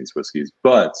chasing these whiskeys.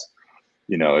 But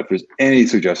if there's any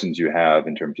suggestions you have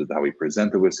in terms of how we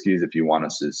present the whiskeys, if you want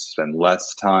us to spend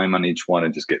less time on each one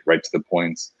and just get right to the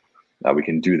points, we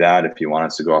can do that. If you want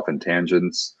us to go off in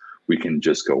tangents, we can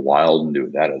just go wild and do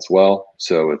that as well.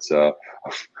 So it's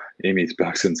Amy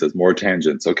Buxton says more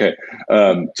tangents. Okay.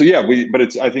 So yeah,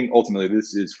 I think ultimately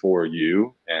this is for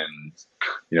you,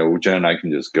 and Jen and I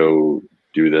can just go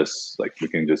do this. Like we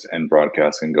can just end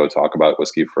broadcast and go talk about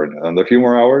whiskey for another few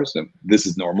more hours. And this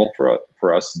is normal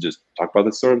for us to just talk about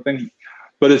this sort of thing,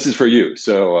 but this is for you.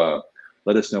 So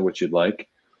let us know what you'd like.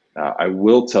 I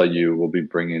will tell you, we'll be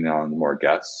bringing on more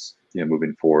guests,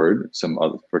 moving forward,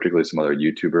 particularly some other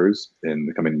YouTubers in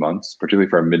the coming months, particularly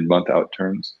for our mid-month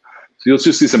Outturns. So you'll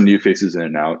just see some new faces in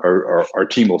and out. Our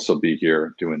team will still be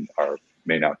here doing our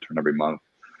main Outturn every month.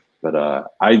 But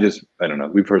I don't know.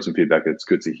 We've heard some feedback. It's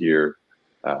good to hear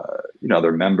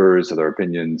other members, other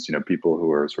opinions, people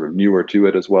who are sort of newer to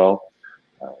it as well.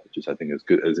 Just I think is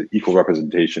good as an equal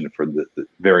representation for the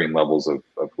varying levels of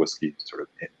whiskey sort of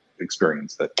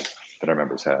experience that our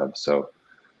members have. So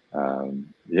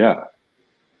yeah.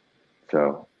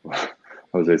 So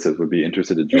Jose says would be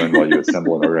interested to join while you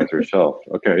assemble and organize your shelf.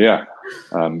 Okay, yeah.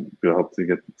 We'll hope to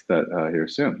get to that here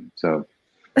soon. So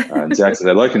and Zach says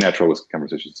I like a natural whiskey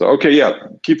conversation. So okay, yeah,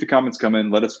 keep the comments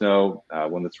coming. Let us know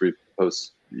when this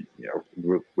repost,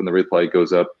 when the replay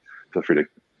goes up. Feel free to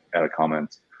add a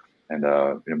comment, and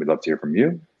we'd love to hear from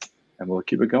you, and we'll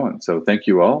keep it going. So thank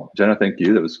you all, Jenna. Thank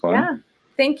you. That was fun. Yeah,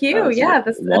 thank you.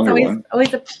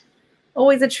 That's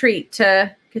always a treat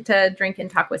to get to drink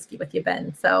and talk whiskey with you,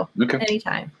 Ben. So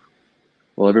anytime.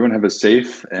 Well, everyone have a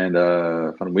safe and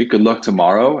fun week. Good luck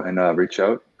tomorrow, and reach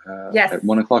out at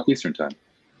 1 o'clock Eastern time.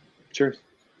 Cheers.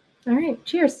 All right.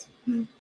 Cheers.